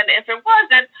me, and if it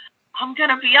wasn't, I'm going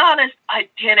to be honest, I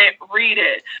didn't read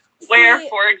it. Where,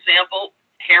 for example,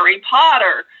 Harry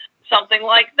Potter, something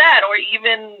like that, or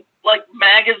even like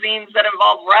magazines that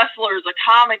involve wrestlers or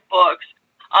comic books.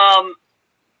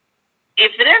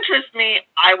 If it interests me,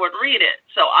 I would read it.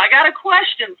 So I got a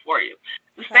question for you.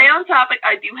 To stay on topic,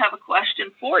 I do have a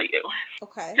question for you.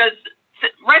 Okay. Because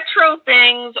retro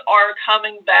things are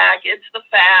coming back. It's the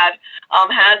fad,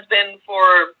 has been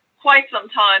for quite some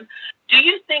time. Do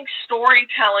you think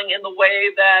storytelling in the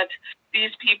way that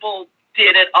these people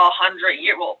did it 100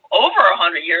 years, well, over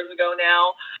 100 years ago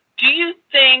now, do you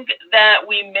think that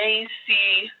we may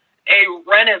see a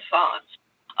renaissance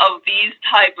of these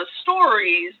type of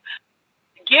stories,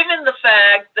 given the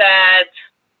fact that,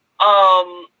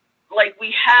 like,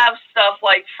 we have stuff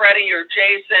like Freddy or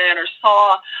Jason or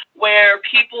Saw, where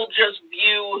people just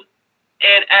view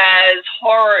it as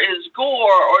horror is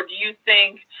gore, or do you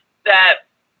think that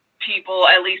people,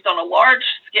 at least on a large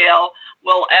scale,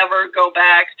 will ever go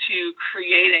back to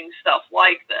creating stuff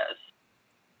like this?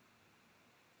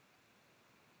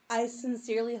 I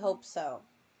sincerely hope so.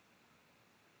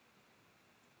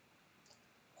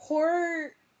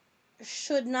 Horror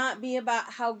should not be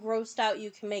about how grossed out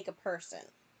you can make a person.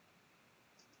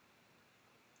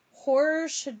 Horror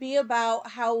should be about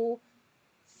how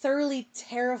thoroughly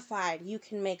terrified you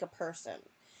can make a person.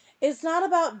 It's not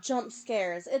about jump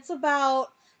scares. It's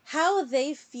about how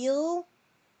they feel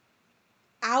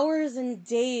hours and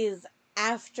days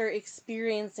after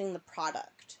experiencing the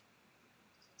product.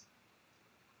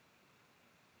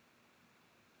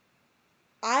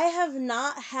 I have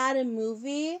not had a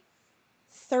movie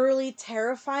thoroughly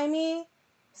terrify me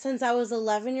since I was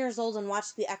 11 years old and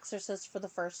watched The Exorcist for the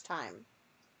first time.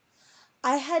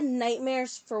 I had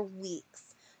nightmares for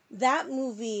weeks. That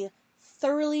movie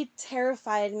thoroughly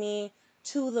terrified me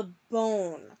to the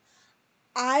bone.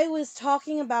 I was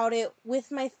talking about it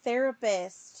with my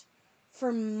therapist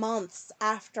for months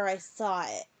after I saw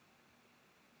it.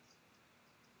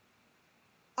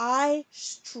 I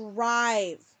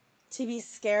strive to be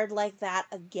scared like that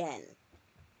again.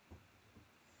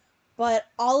 But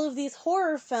all of these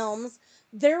horror films,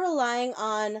 they're relying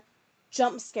on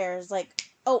jump scares. Like,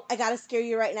 oh, I gotta scare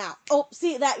you right now. Oh,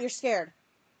 see that, you're scared.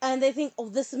 And they think, oh,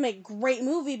 this would make a great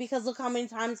movie because look how many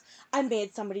times I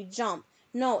made somebody jump.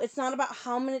 No, it's not about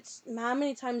how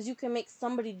many times you can make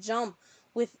somebody jump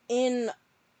within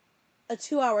a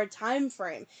 2-hour time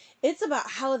frame. It's about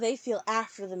how they feel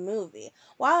after the movie.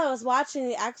 While I was watching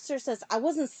The Exorcist, I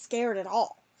wasn't scared at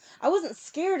all. I wasn't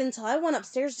scared until I went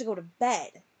upstairs to go to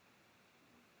bed.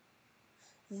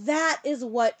 That is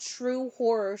what true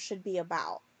horror should be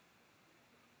about.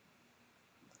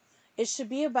 It should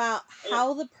be about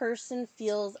how the person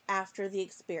feels after the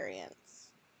experience.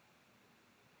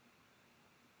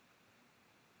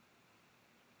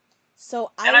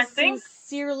 So I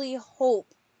sincerely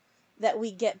hope that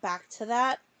we get back to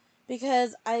that,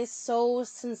 because I so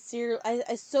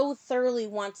thoroughly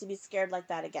want to be scared like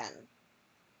that again.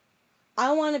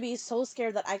 I want to be so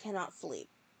scared that I cannot sleep.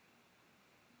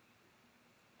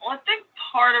 Well, I think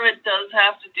part of it does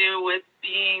have to do with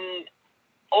being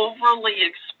overly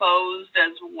exposed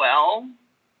as well.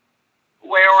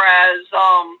 Whereas,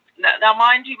 now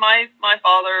mind you, my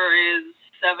father is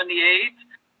 78,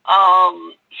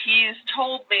 He's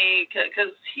told me,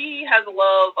 because he has a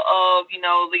love of,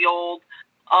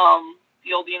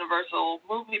 the old Universal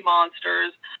movie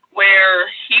monsters, where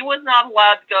he was not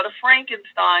allowed to go to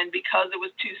Frankenstein because it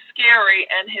was too scary,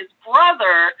 and his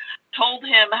brother told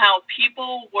him how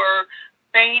people were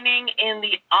fainting in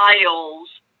the aisles,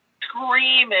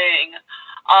 screaming,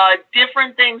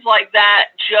 different things like that,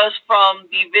 just from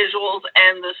the visuals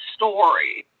and the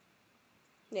story.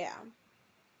 Yeah.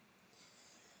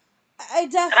 I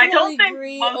And I definitely don't think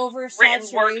agree most written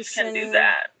works can do oversaturation.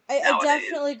 that I nowadays.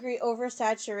 definitely agree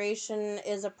oversaturation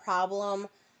is a problem.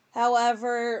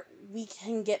 However, we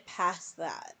can get past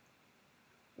that.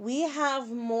 We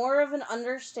have more of an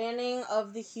understanding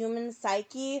of the human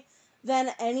psyche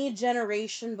than any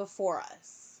generation before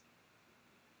us.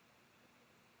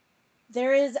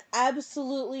 There is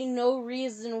absolutely no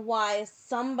reason why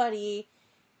somebody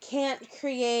can't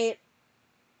create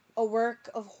a work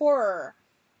of horror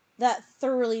that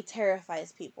thoroughly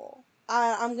terrifies people.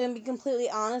 I'm going to be completely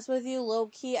honest with you, low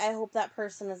key, I hope that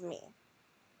person is me.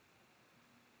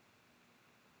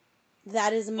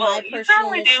 That is Well, my you personal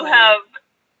certainly do mission. have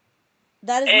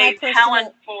That is my a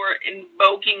talent personal. for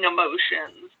invoking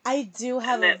emotions. I do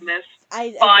have And a. in this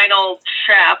I final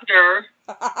chapter,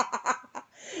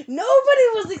 Nobody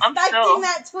was I'm expecting still.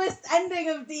 that twist ending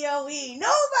of DOE.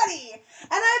 Nobody!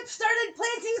 And I started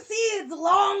planting seeds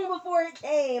long before it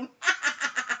came.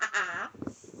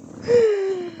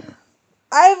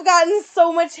 I've gotten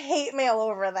so much hate mail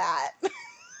over that.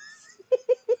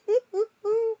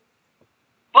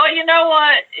 But you know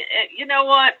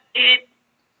what? It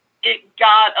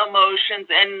got emotions,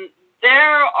 and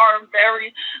there are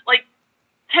very, like,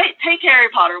 take Harry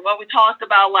Potter, what we talked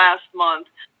about last month.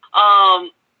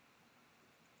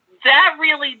 That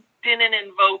really didn't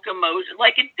invoke emotion.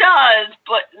 Like, it does,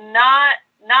 but not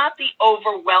the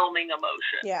overwhelming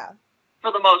emotion. Yeah.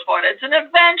 For the most part, it's an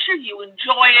adventure. You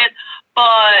enjoy it,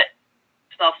 but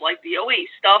stuff like DOE,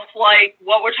 stuff like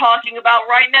what we're talking about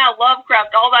right now,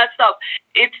 Lovecraft, all that stuff,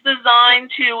 it's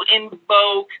designed to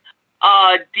invoke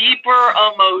deeper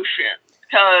emotions,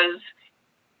 because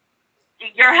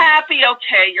you're happy,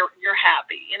 okay, you're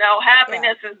happy.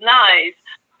 Happiness is nice,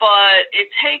 but it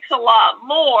takes a lot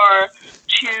more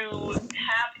to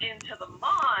tap into the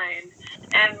mind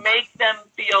and make them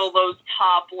feel those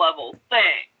top level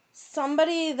things.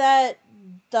 Somebody that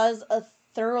does a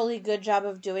thoroughly good job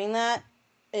of doing that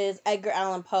is Edgar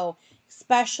Allan Poe,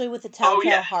 especially with the Oh Telltale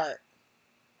yes. Heart.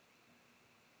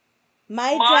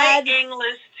 My My dad.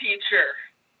 English teacher,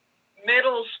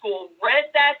 middle school, read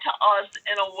that to us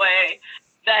in a way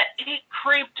that it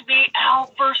creeped me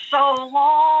out for so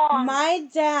long. My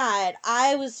dad,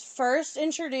 I was first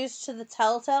introduced to the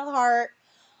Telltale Heart.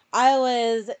 I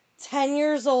was 10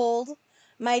 years old.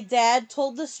 My dad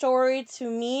told the story to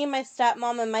me, my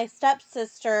stepmom, and my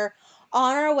stepsister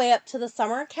on our way up to the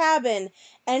summer cabin.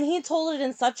 And he told it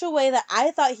in such a way that I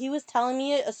thought he was telling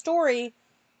me a story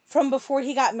from before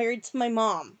he got married to my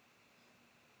mom.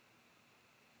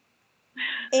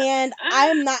 And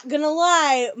I'm not gonna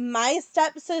lie, my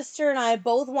stepsister and I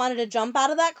both wanted to jump out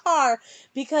of that car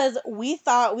because we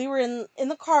thought we were in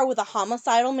the car with a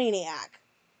homicidal maniac.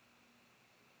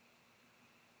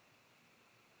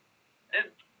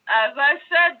 As I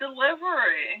said,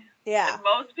 delivery. Yeah. And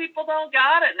most people don't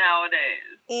got it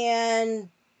nowadays. And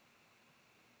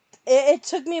it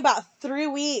took me about 3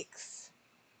 weeks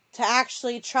to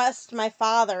actually trust my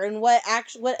father, and what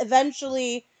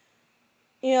eventually,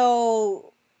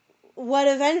 what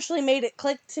eventually made it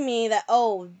click to me that,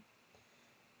 oh,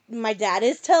 my dad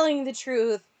is telling the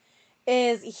truth,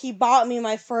 is he bought me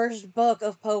my first book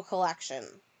of Poe collection.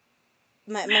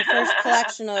 My first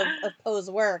collection of Poe's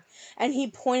work. And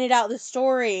he pointed out the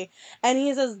story. And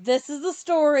he says, this is the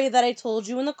story that I told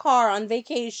you in the car on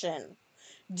vacation.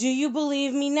 Do you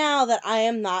believe me now that I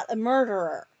am not a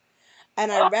murderer? And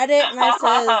I read it and I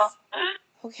says,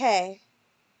 okay,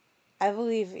 I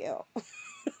believe you.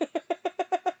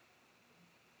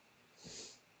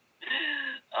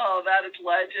 Oh, that is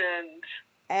legend.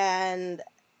 And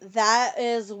that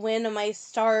is when my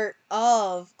start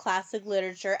of classic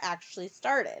literature actually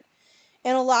started.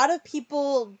 And a lot of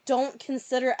people don't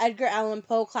consider Edgar Allan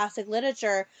Poe classic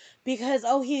literature because,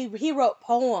 oh, he wrote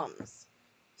poems.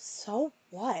 So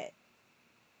what?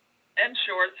 And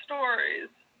short stories.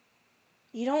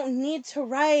 You don't need to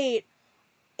write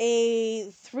a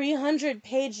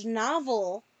 300-page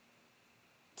novel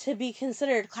to be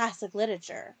considered classic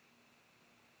literature.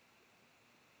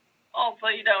 Also,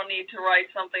 you don't need to write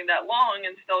something that long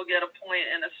and still get a point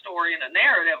in a story and a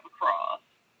narrative across.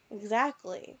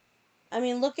 Exactly. I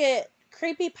mean, look at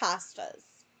creepypastas.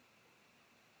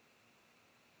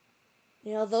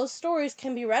 You know, those stories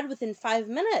can be read within 5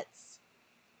 minutes.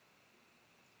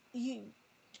 You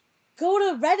go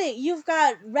to Reddit, you've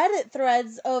got Reddit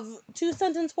threads of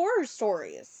 2-sentence horror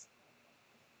stories.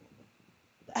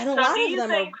 And a So lot do of you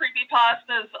them are... think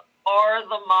creepypastas are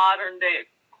the modern day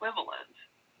equivalent?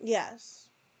 Yes.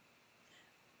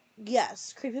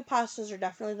 Yes, creepypastas are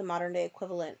definitely the modern day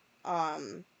equivalent.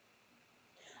 I've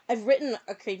written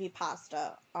a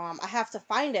creepypasta. I have to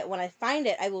find it. When I find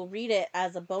it, I will read it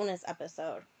as a bonus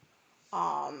episode.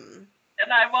 And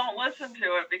I won't listen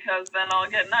to it because then I'll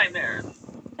get nightmares.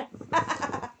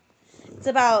 It's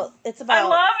about I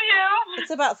love you.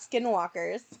 It's about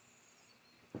skinwalkers.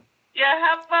 Yeah,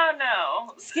 how about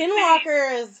no?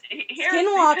 Skinwalkers. See, here's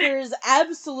Skinwalkers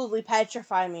absolutely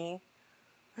petrify me.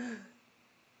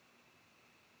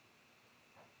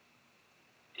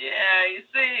 Yeah, you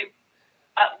see,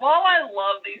 while I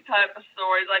love these type of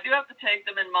stories, I do have to take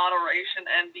them in moderation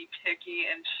and be picky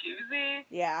and choosy.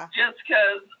 Yeah. Just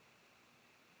because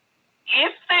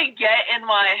if they get in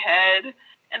my head,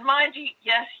 and mind you,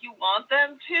 yes, you want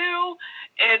them to,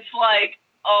 it's like,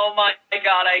 oh my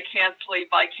God, I can't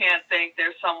sleep. I can't think.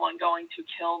 There's someone going to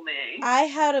kill me. I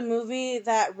had a movie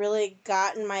that really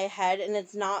got in my head, and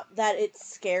it's not that it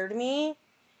scared me.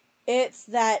 It's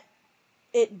that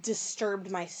it disturbed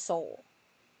my soul.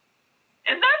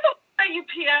 Is that the one that you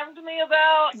PM'd me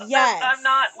about? Yes. That I'm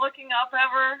not looking up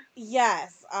ever?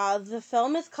 Yes. The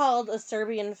film is called A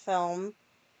Serbian Film,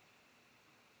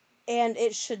 and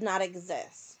it should not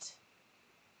exist.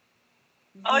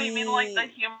 Oh, you mean like the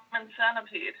human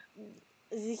centipede?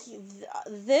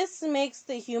 This makes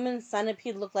the human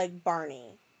centipede look like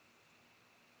Barney.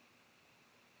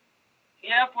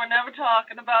 Yep, we're never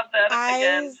talking about that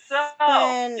again. So,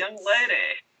 young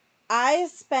lady. I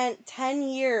spent 10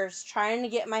 years trying to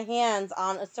get my hands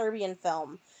on A Serbian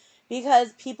Film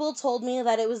because people told me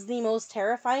that it was the most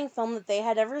terrifying film that they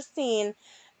had ever seen,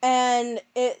 and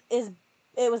it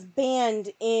was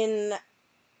banned in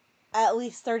at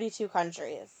least 32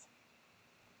 countries.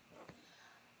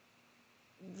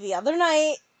 The other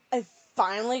night, I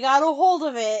finally got a hold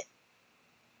of it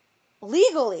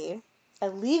legally. I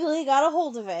legally got a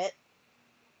hold of it,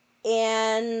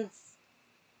 and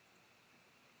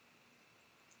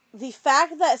the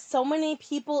fact that so many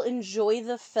people enjoy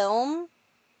the film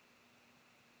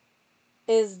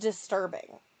is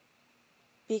disturbing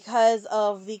because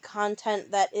of the content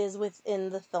that is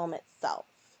within the film itself.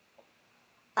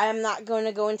 I am not going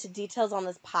to go into details on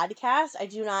this podcast. I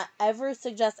do not ever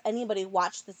suggest anybody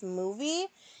watch this movie.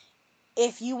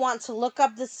 If you want to look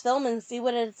up this film and see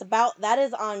what it's about, that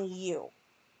is on you.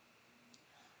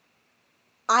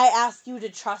 I ask you to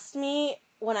trust me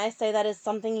when I say that is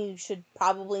something you should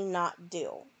probably not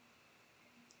do.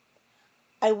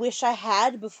 I wish I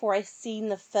had before I seen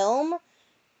the film,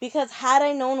 because had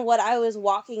I known what I was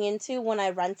walking into when I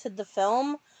rented the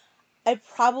film, I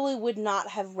probably would not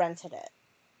have rented it.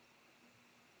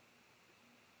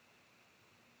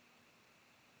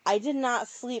 I did not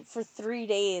sleep for 3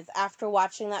 days after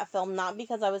watching that film, not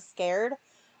because I was scared,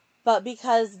 but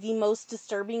because the most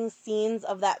disturbing scenes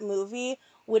of that movie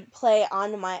would play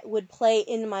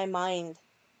in my mind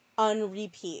on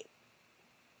repeat.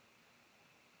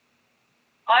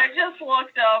 I just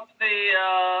looked up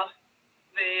the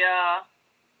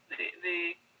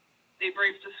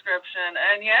brief description,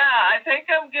 and yeah, I think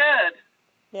I'm good.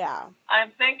 Yeah. I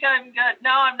think I'm good.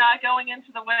 No, I'm not going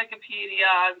into the Wikipedia.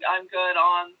 I'm good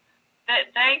on.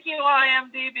 Thank you,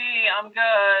 IMDb. I'm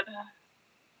good.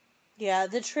 Yeah,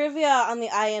 the trivia on the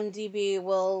IMDb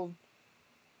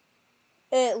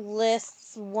it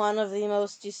lists one of the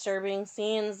most disturbing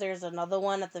scenes. There's another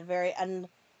one at the very end.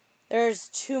 There's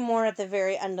 2 more at the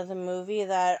very end of the movie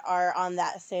that are on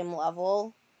that same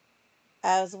level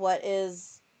as what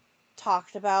is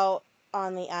talked about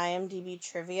on the IMDb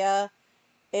trivia.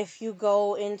 If you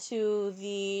go into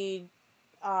the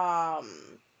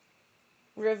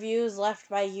reviews left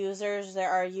by users,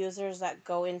 there are users that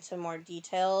go into more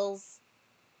details.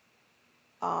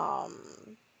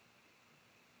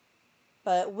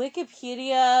 But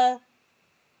Wikipedia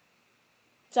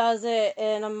does it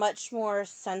in a much more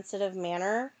sensitive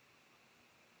manner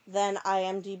than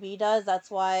IMDb does.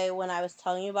 That's why when I was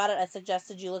telling you about it, I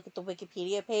suggested you look at the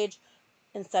Wikipedia page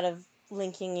instead of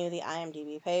linking you the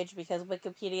IMDb page, because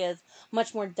Wikipedia is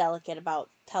much more delicate about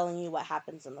telling you what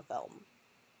happens in the film.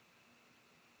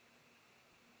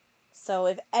 So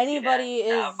if anybody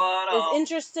is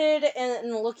interested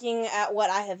in looking at what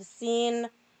I have seen,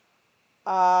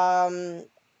 I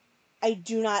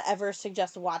do not ever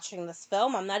suggest watching this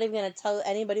film. I'm not even going to tell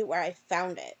anybody where I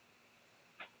found it.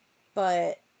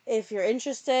 But if you're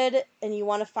interested and you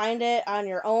want to find it on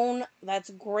your own, that's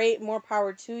great. More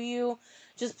power to you.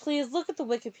 Just please look at the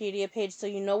Wikipedia page so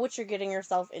you know what you're getting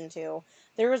yourself into.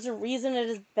 There is a reason it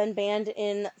has been banned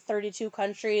in 32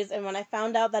 countries, and when I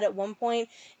found out that at one point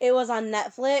it was on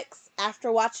Netflix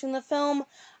after watching the film,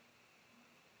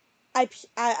 I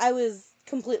was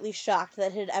completely shocked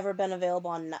that it had ever been available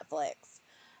on Netflix.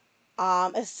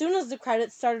 As soon as the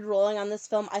credits started rolling on this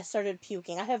film, I started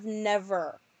puking. I have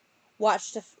never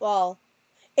watched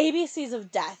ABCs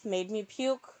of Death made me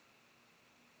puke.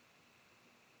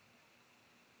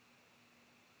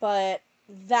 But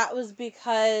that was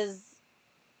because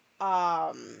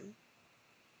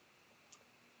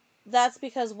that's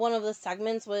because one of the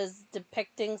segments was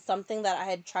depicting something that I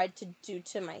had tried to do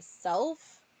to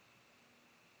myself.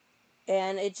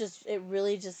 And it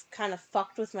really just kind of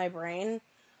fucked with my brain.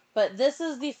 But this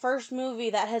is the first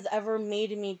movie that has ever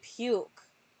made me puke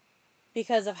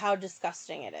because of how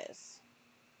disgusting it is.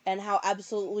 And how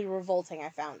absolutely revolting I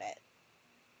found it.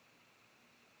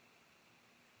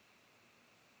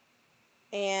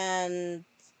 And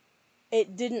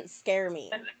it didn't scare me.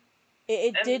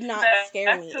 It did not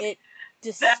scare me. It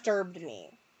disturbed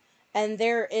me. And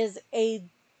there is a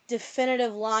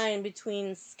definitive line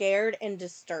between scared and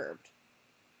disturbed.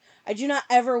 I do not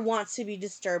ever want to be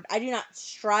disturbed. I do not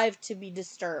strive to be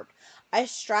disturbed. I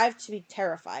strive to be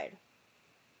terrified.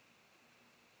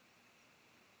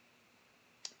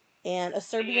 And a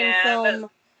Serbian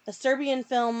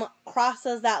film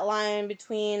crosses that line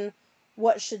between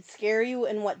what should scare you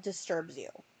and what disturbs you.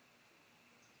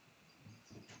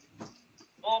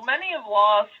 Well, many have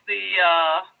lost the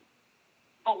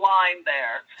line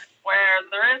there, where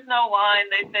there is no line.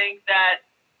 They think that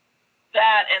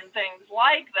and things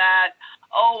like that,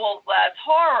 oh, well, that's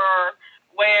horror,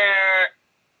 where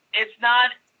it's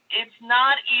not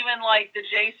even like the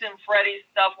Jason Freddy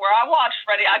stuff where I watched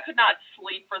Freddy, I could not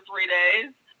sleep for 3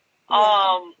 days.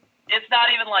 Yeah. It's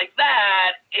not even like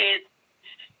that. It's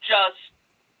just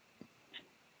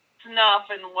snuff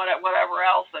and whatever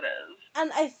else it is.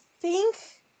 And I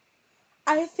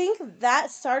think that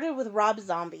started with Rob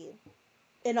Zombie,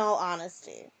 in all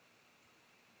honesty.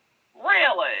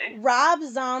 Really? Rob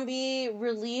Zombie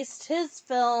released his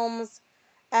films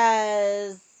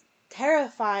as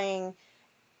terrifying,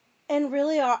 and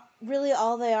really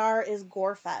all they are is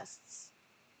gore fests.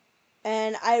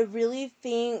 And I really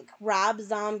think Rob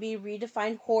Zombie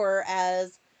redefined horror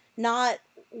as not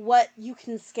what you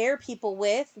can scare people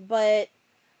with, but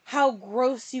how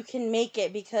gross you can make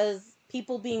it, because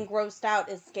people being grossed out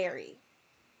is scary.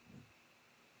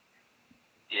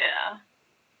 Yeah.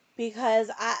 Because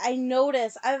I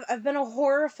notice, I've been a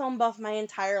horror film buff my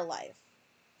entire life.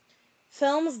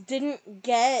 Films didn't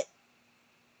get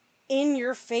in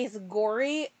your face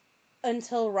gory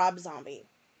until Rob Zombie.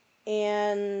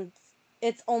 And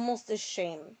it's almost a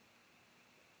shame.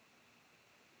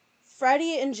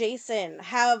 Freddy and Jason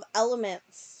have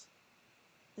elements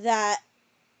that,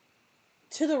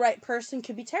 to the right person,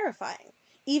 could be terrifying,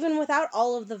 even without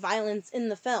all of the violence in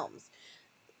the films.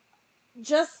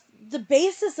 Just the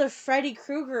basis of Freddy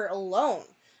Krueger alone,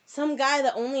 some guy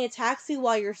that only attacks you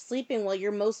while you're sleeping, while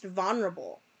you're most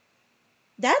vulnerable,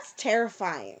 that's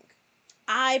terrifying.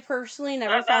 I personally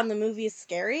never found the movies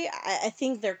scary. I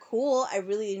think they're cool. I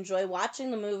really enjoy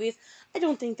watching the movies. I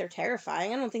don't think they're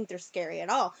terrifying. I don't think they're scary at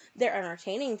all. They're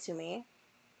entertaining to me.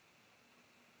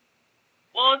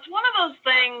 Well, it's one of those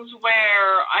things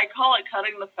where I call it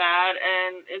cutting the fat,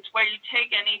 and it's where you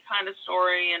take any kind of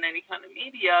story and any kind of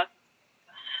media,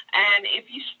 and if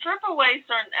you strip away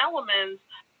certain elements,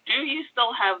 do you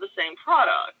still have the same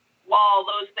product? While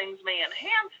those things may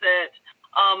enhance it,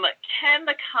 can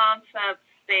the concept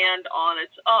stand on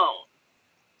its own?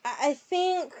 I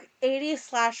think 80s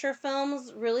slasher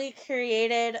films really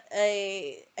created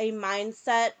a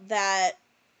mindset that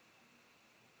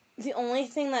the only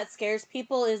thing that scares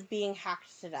people is being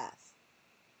hacked to death.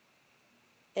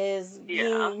 Is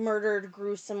being murdered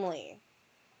gruesomely.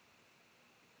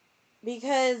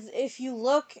 Because if you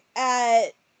look at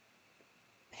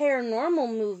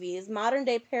paranormal movies, modern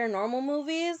day paranormal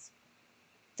movies,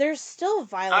 there's still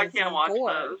violence and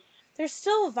gore. Those. There's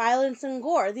still violence and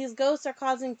gore. These ghosts are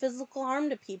causing physical harm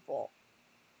to people.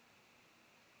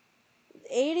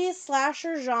 The 80s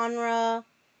slasher genre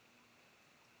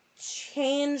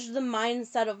changed the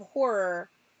mindset of horror,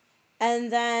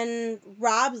 and then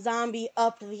Rob Zombie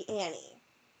upped the ante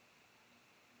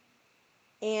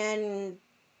and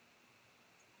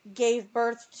gave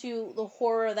birth to the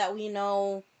horror that we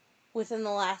know within the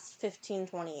last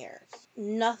 15-20 years.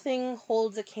 Nothing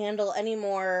holds a candle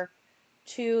anymore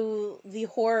to the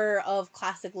horror of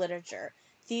classic literature.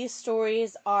 These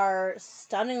stories are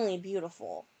stunningly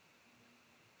beautiful.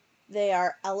 They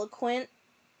are eloquent,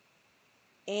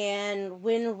 and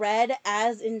when read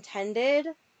as intended,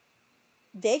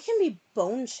 they can be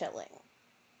bone-chilling.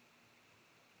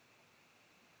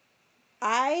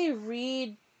 I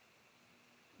read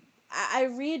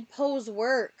Poe's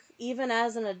work even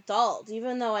as an adult,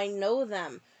 even though I know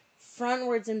them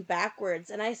frontwards and backwards,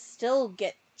 and I still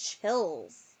get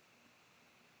chills.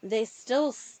 They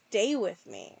still stay with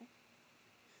me.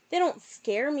 They don't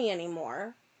scare me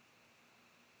anymore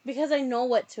because I know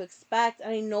what to expect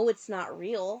and I know it's not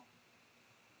real.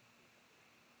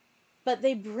 But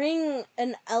they bring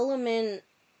an element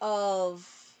of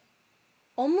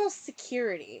almost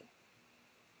security,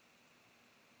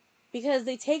 because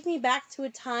they take me back to a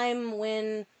time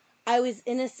when I was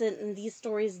innocent and these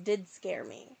stories did scare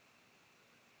me.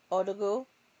 Odogu?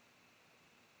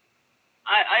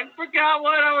 I forgot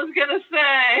what I was gonna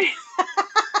say.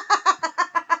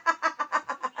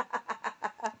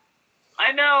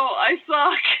 I know, I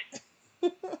suck.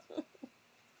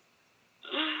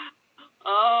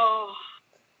 Oh.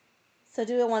 So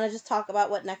do we want to just talk about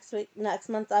what next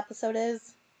month's episode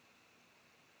is?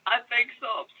 I think so.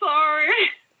 I'm sorry.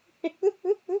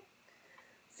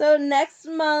 So next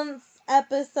month's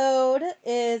episode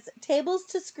is Tables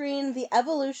to Screen: The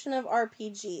Evolution of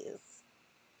RPGs.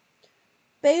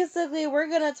 Basically, we're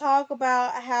going to talk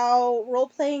about how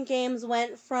role-playing games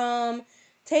went from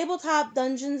tabletop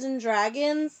Dungeons and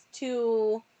Dragons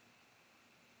to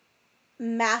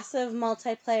massive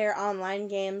multiplayer online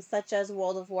games such as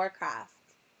World of Warcraft.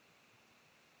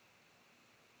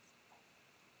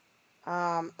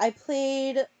 I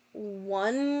played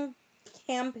one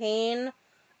campaign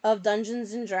of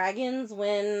Dungeons and Dragons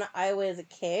when I was a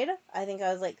kid. I think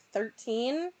I was like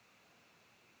 13.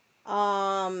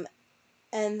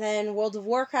 And then World of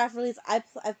Warcraft released.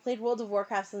 I've played World of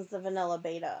Warcraft since the vanilla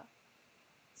beta.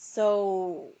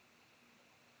 So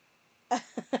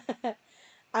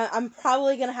I'm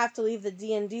probably gonna have to leave the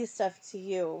D&D stuff to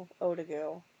you,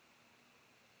 Otagu.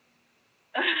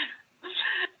 And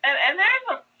there's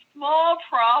a small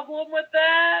problem with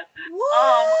that.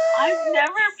 What? I've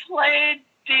never played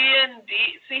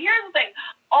D&D. See, here's the thing.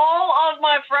 All of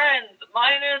my friends,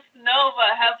 minus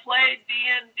Nova, have played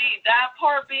D&D. That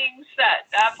part being said.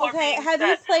 Okay, have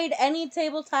you played any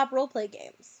tabletop roleplay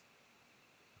games?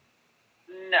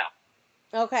 No.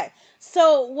 Okay,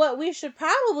 so what we should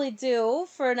probably do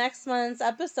for next month's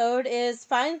episode is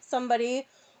find somebody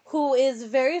who is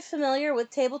very familiar with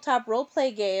tabletop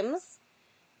roleplay games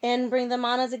and bring them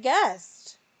on as a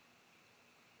guest.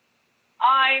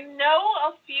 I know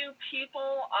a few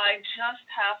people. I just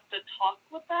have to talk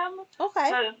with them. Okay.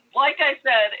 Because, like I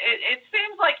said, it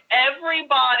seems like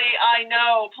everybody I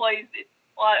know plays it.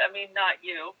 Well, I mean, not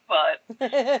you, but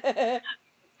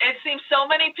it seems so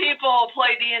many people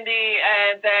play D&D,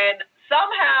 and then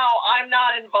somehow I'm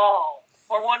not involved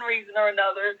for one reason or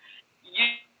another.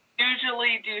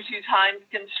 Usually due to time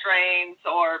constraints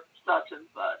or such and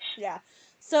such. Yeah.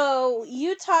 So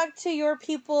you talk to your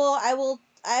people. I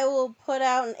will put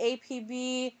out an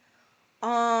APB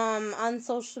on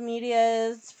social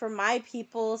medias for my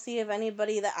people, see if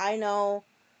anybody that I know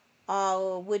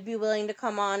would be willing to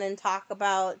come on and talk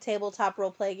about tabletop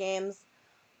roleplay games.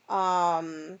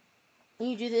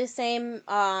 You do the same.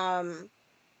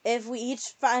 If we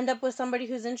each end up with somebody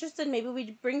who's interested, maybe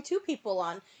we bring two people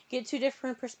on, get two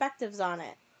different perspectives on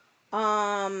it.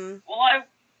 Well,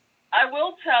 I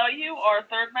will tell you, our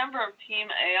third member of Team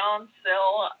Aeon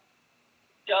still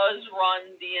does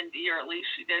run D&D, or at least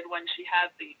she did when she had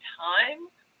the time.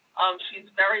 She's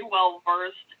very well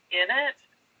versed in it.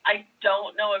 I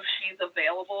don't know if she's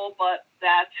available, but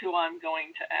that's who I'm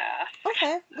going to ask.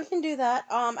 Okay, we can do that.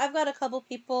 I've got a couple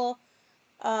people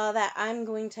that I'm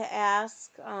going to ask.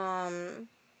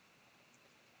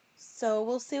 So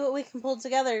we'll see what we can pull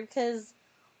together, because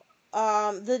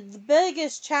the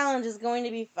biggest challenge is going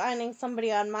to be finding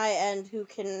somebody on my end who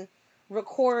can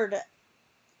record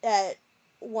at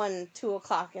 2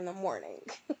 o'clock in the morning.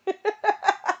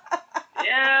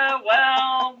 Yeah,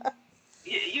 well,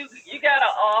 you gotta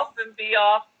off and be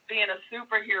off being a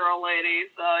superhero lady,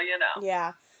 so you know.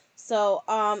 Yeah. So,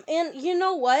 and you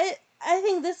know what? I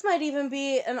think this might even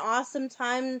be an awesome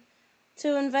time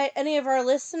to invite any of our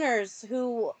listeners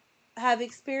who have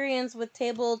experience with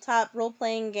tabletop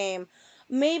role-playing game.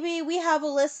 Maybe we have a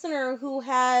listener who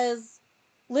has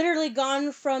literally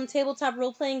gone from tabletop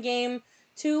role-playing game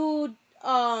to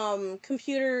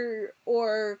computer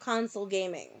or console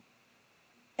gaming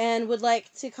and would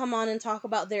like to come on and talk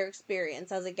about their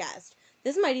experience as a guest.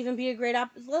 This might even be a great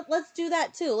let's do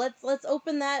that too. Let's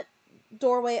open that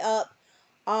doorway up.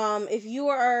 If you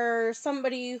are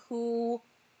somebody who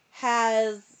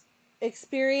has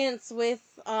experience with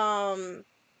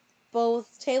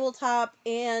both tabletop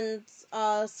and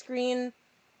screen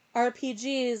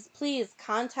RPGs, please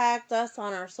contact us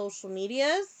on our social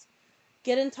medias.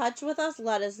 Get in touch with us,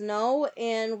 let us know,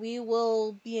 and we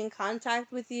will be in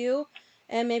contact with you,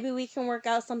 and maybe we can work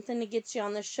out something to get you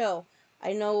on the show.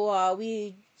 I know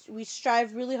we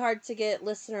strive really hard to get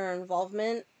listener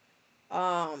involvement,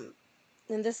 and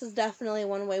this is definitely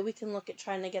one way we can look at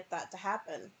trying to get that to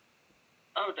happen.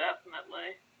 Oh,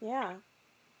 definitely. Yeah.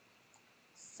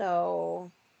 So,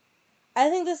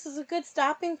 I think this is a good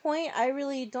stopping point. I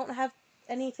really don't have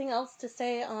anything else to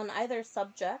say on either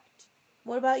subject.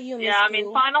 What about you, Miss Yeah, I mean,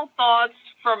 Goo? final thoughts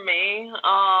from me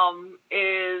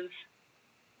is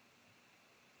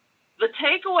the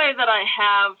takeaway that I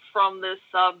have from this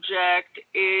subject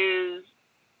is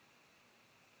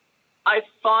I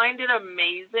find it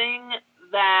amazing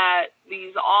that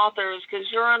these authors, because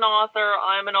you're an author,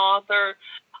 I'm an author,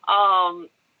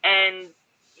 and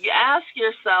you ask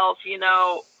yourself, you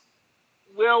know,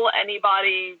 will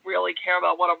anybody really care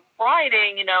about what I'm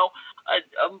writing, you know,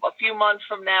 a few months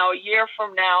from now, a year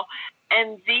from now?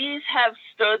 And these have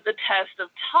stood the test of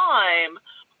time,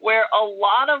 where a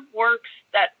lot of works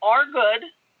that are good,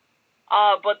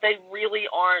 but they really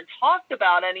aren't talked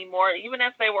about anymore, even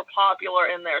if they were popular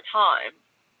in their time.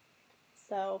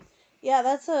 So, yeah,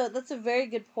 that's a very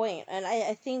good point, and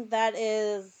I think that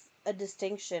is a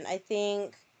distinction. I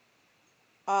think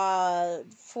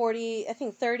 40, I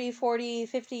think 30, 40,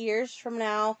 50 years from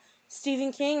now,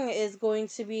 Stephen King is going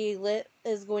to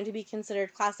be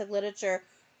considered classic literature,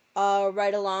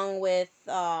 right along with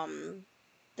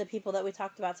the people that we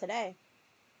talked about today.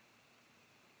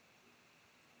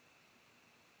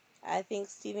 I think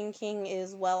Stephen King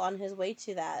is well on his way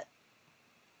to that.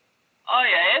 Oh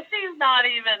yeah, if he's not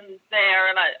even there,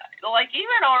 and I like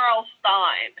even R.L.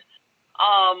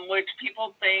 Stein, which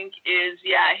people think is,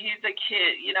 yeah, he's a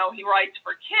kid, you know, he writes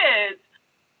for kids.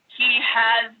 He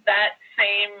has that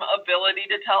same ability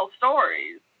to tell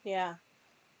stories. Yeah.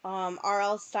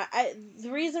 R.L. Stein.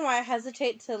 The reason why I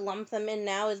hesitate to lump them in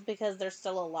now is because they're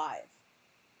still alive.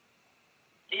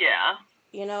 Yeah.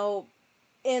 You know,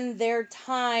 in their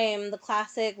time, the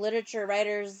classic literature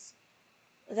writers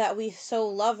that we so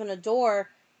love and adore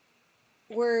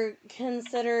were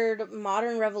considered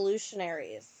modern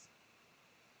revolutionaries.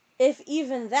 If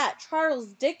even that, Charles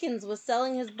Dickens was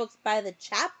selling his books by the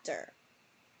chapter.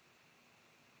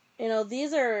 You know,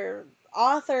 these are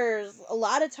authors a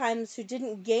lot of times who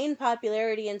didn't gain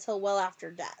popularity until well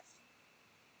after death.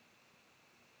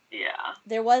 Yeah.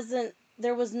 There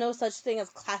was no such thing as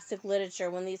classic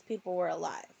literature when these people were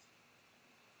alive.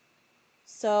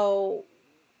 So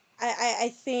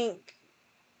I think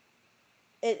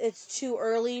it's too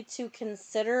early to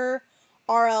consider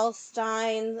R.L.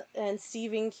 Stein and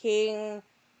Stephen King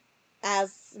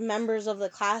as members of the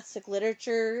classic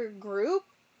literature group.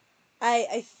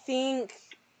 I think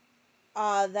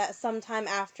that sometime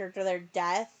after their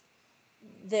death,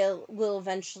 they will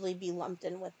eventually be lumped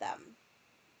in with them.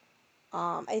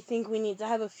 I think we need to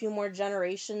have a few more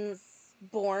generations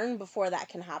born before that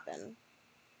can happen.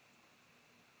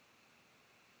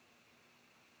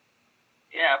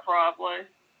 Yeah, probably.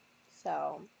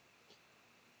 So,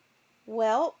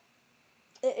 well,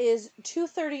 it is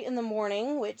 2:30 in the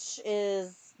morning, which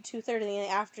is 2:30 in the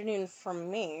afternoon for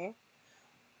me.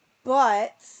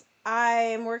 But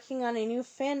I'm working on a new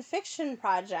fan fiction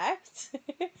project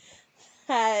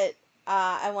that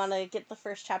I want to get the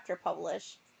first chapter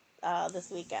published this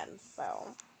weekend.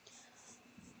 So,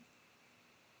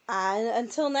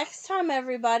 until next time,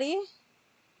 everybody.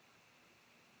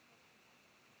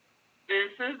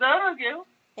 This is Dodogu.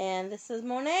 And this is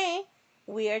Monet.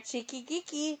 We are Cheeky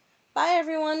Geeky. Bye,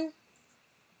 everyone.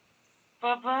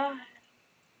 Bye bye.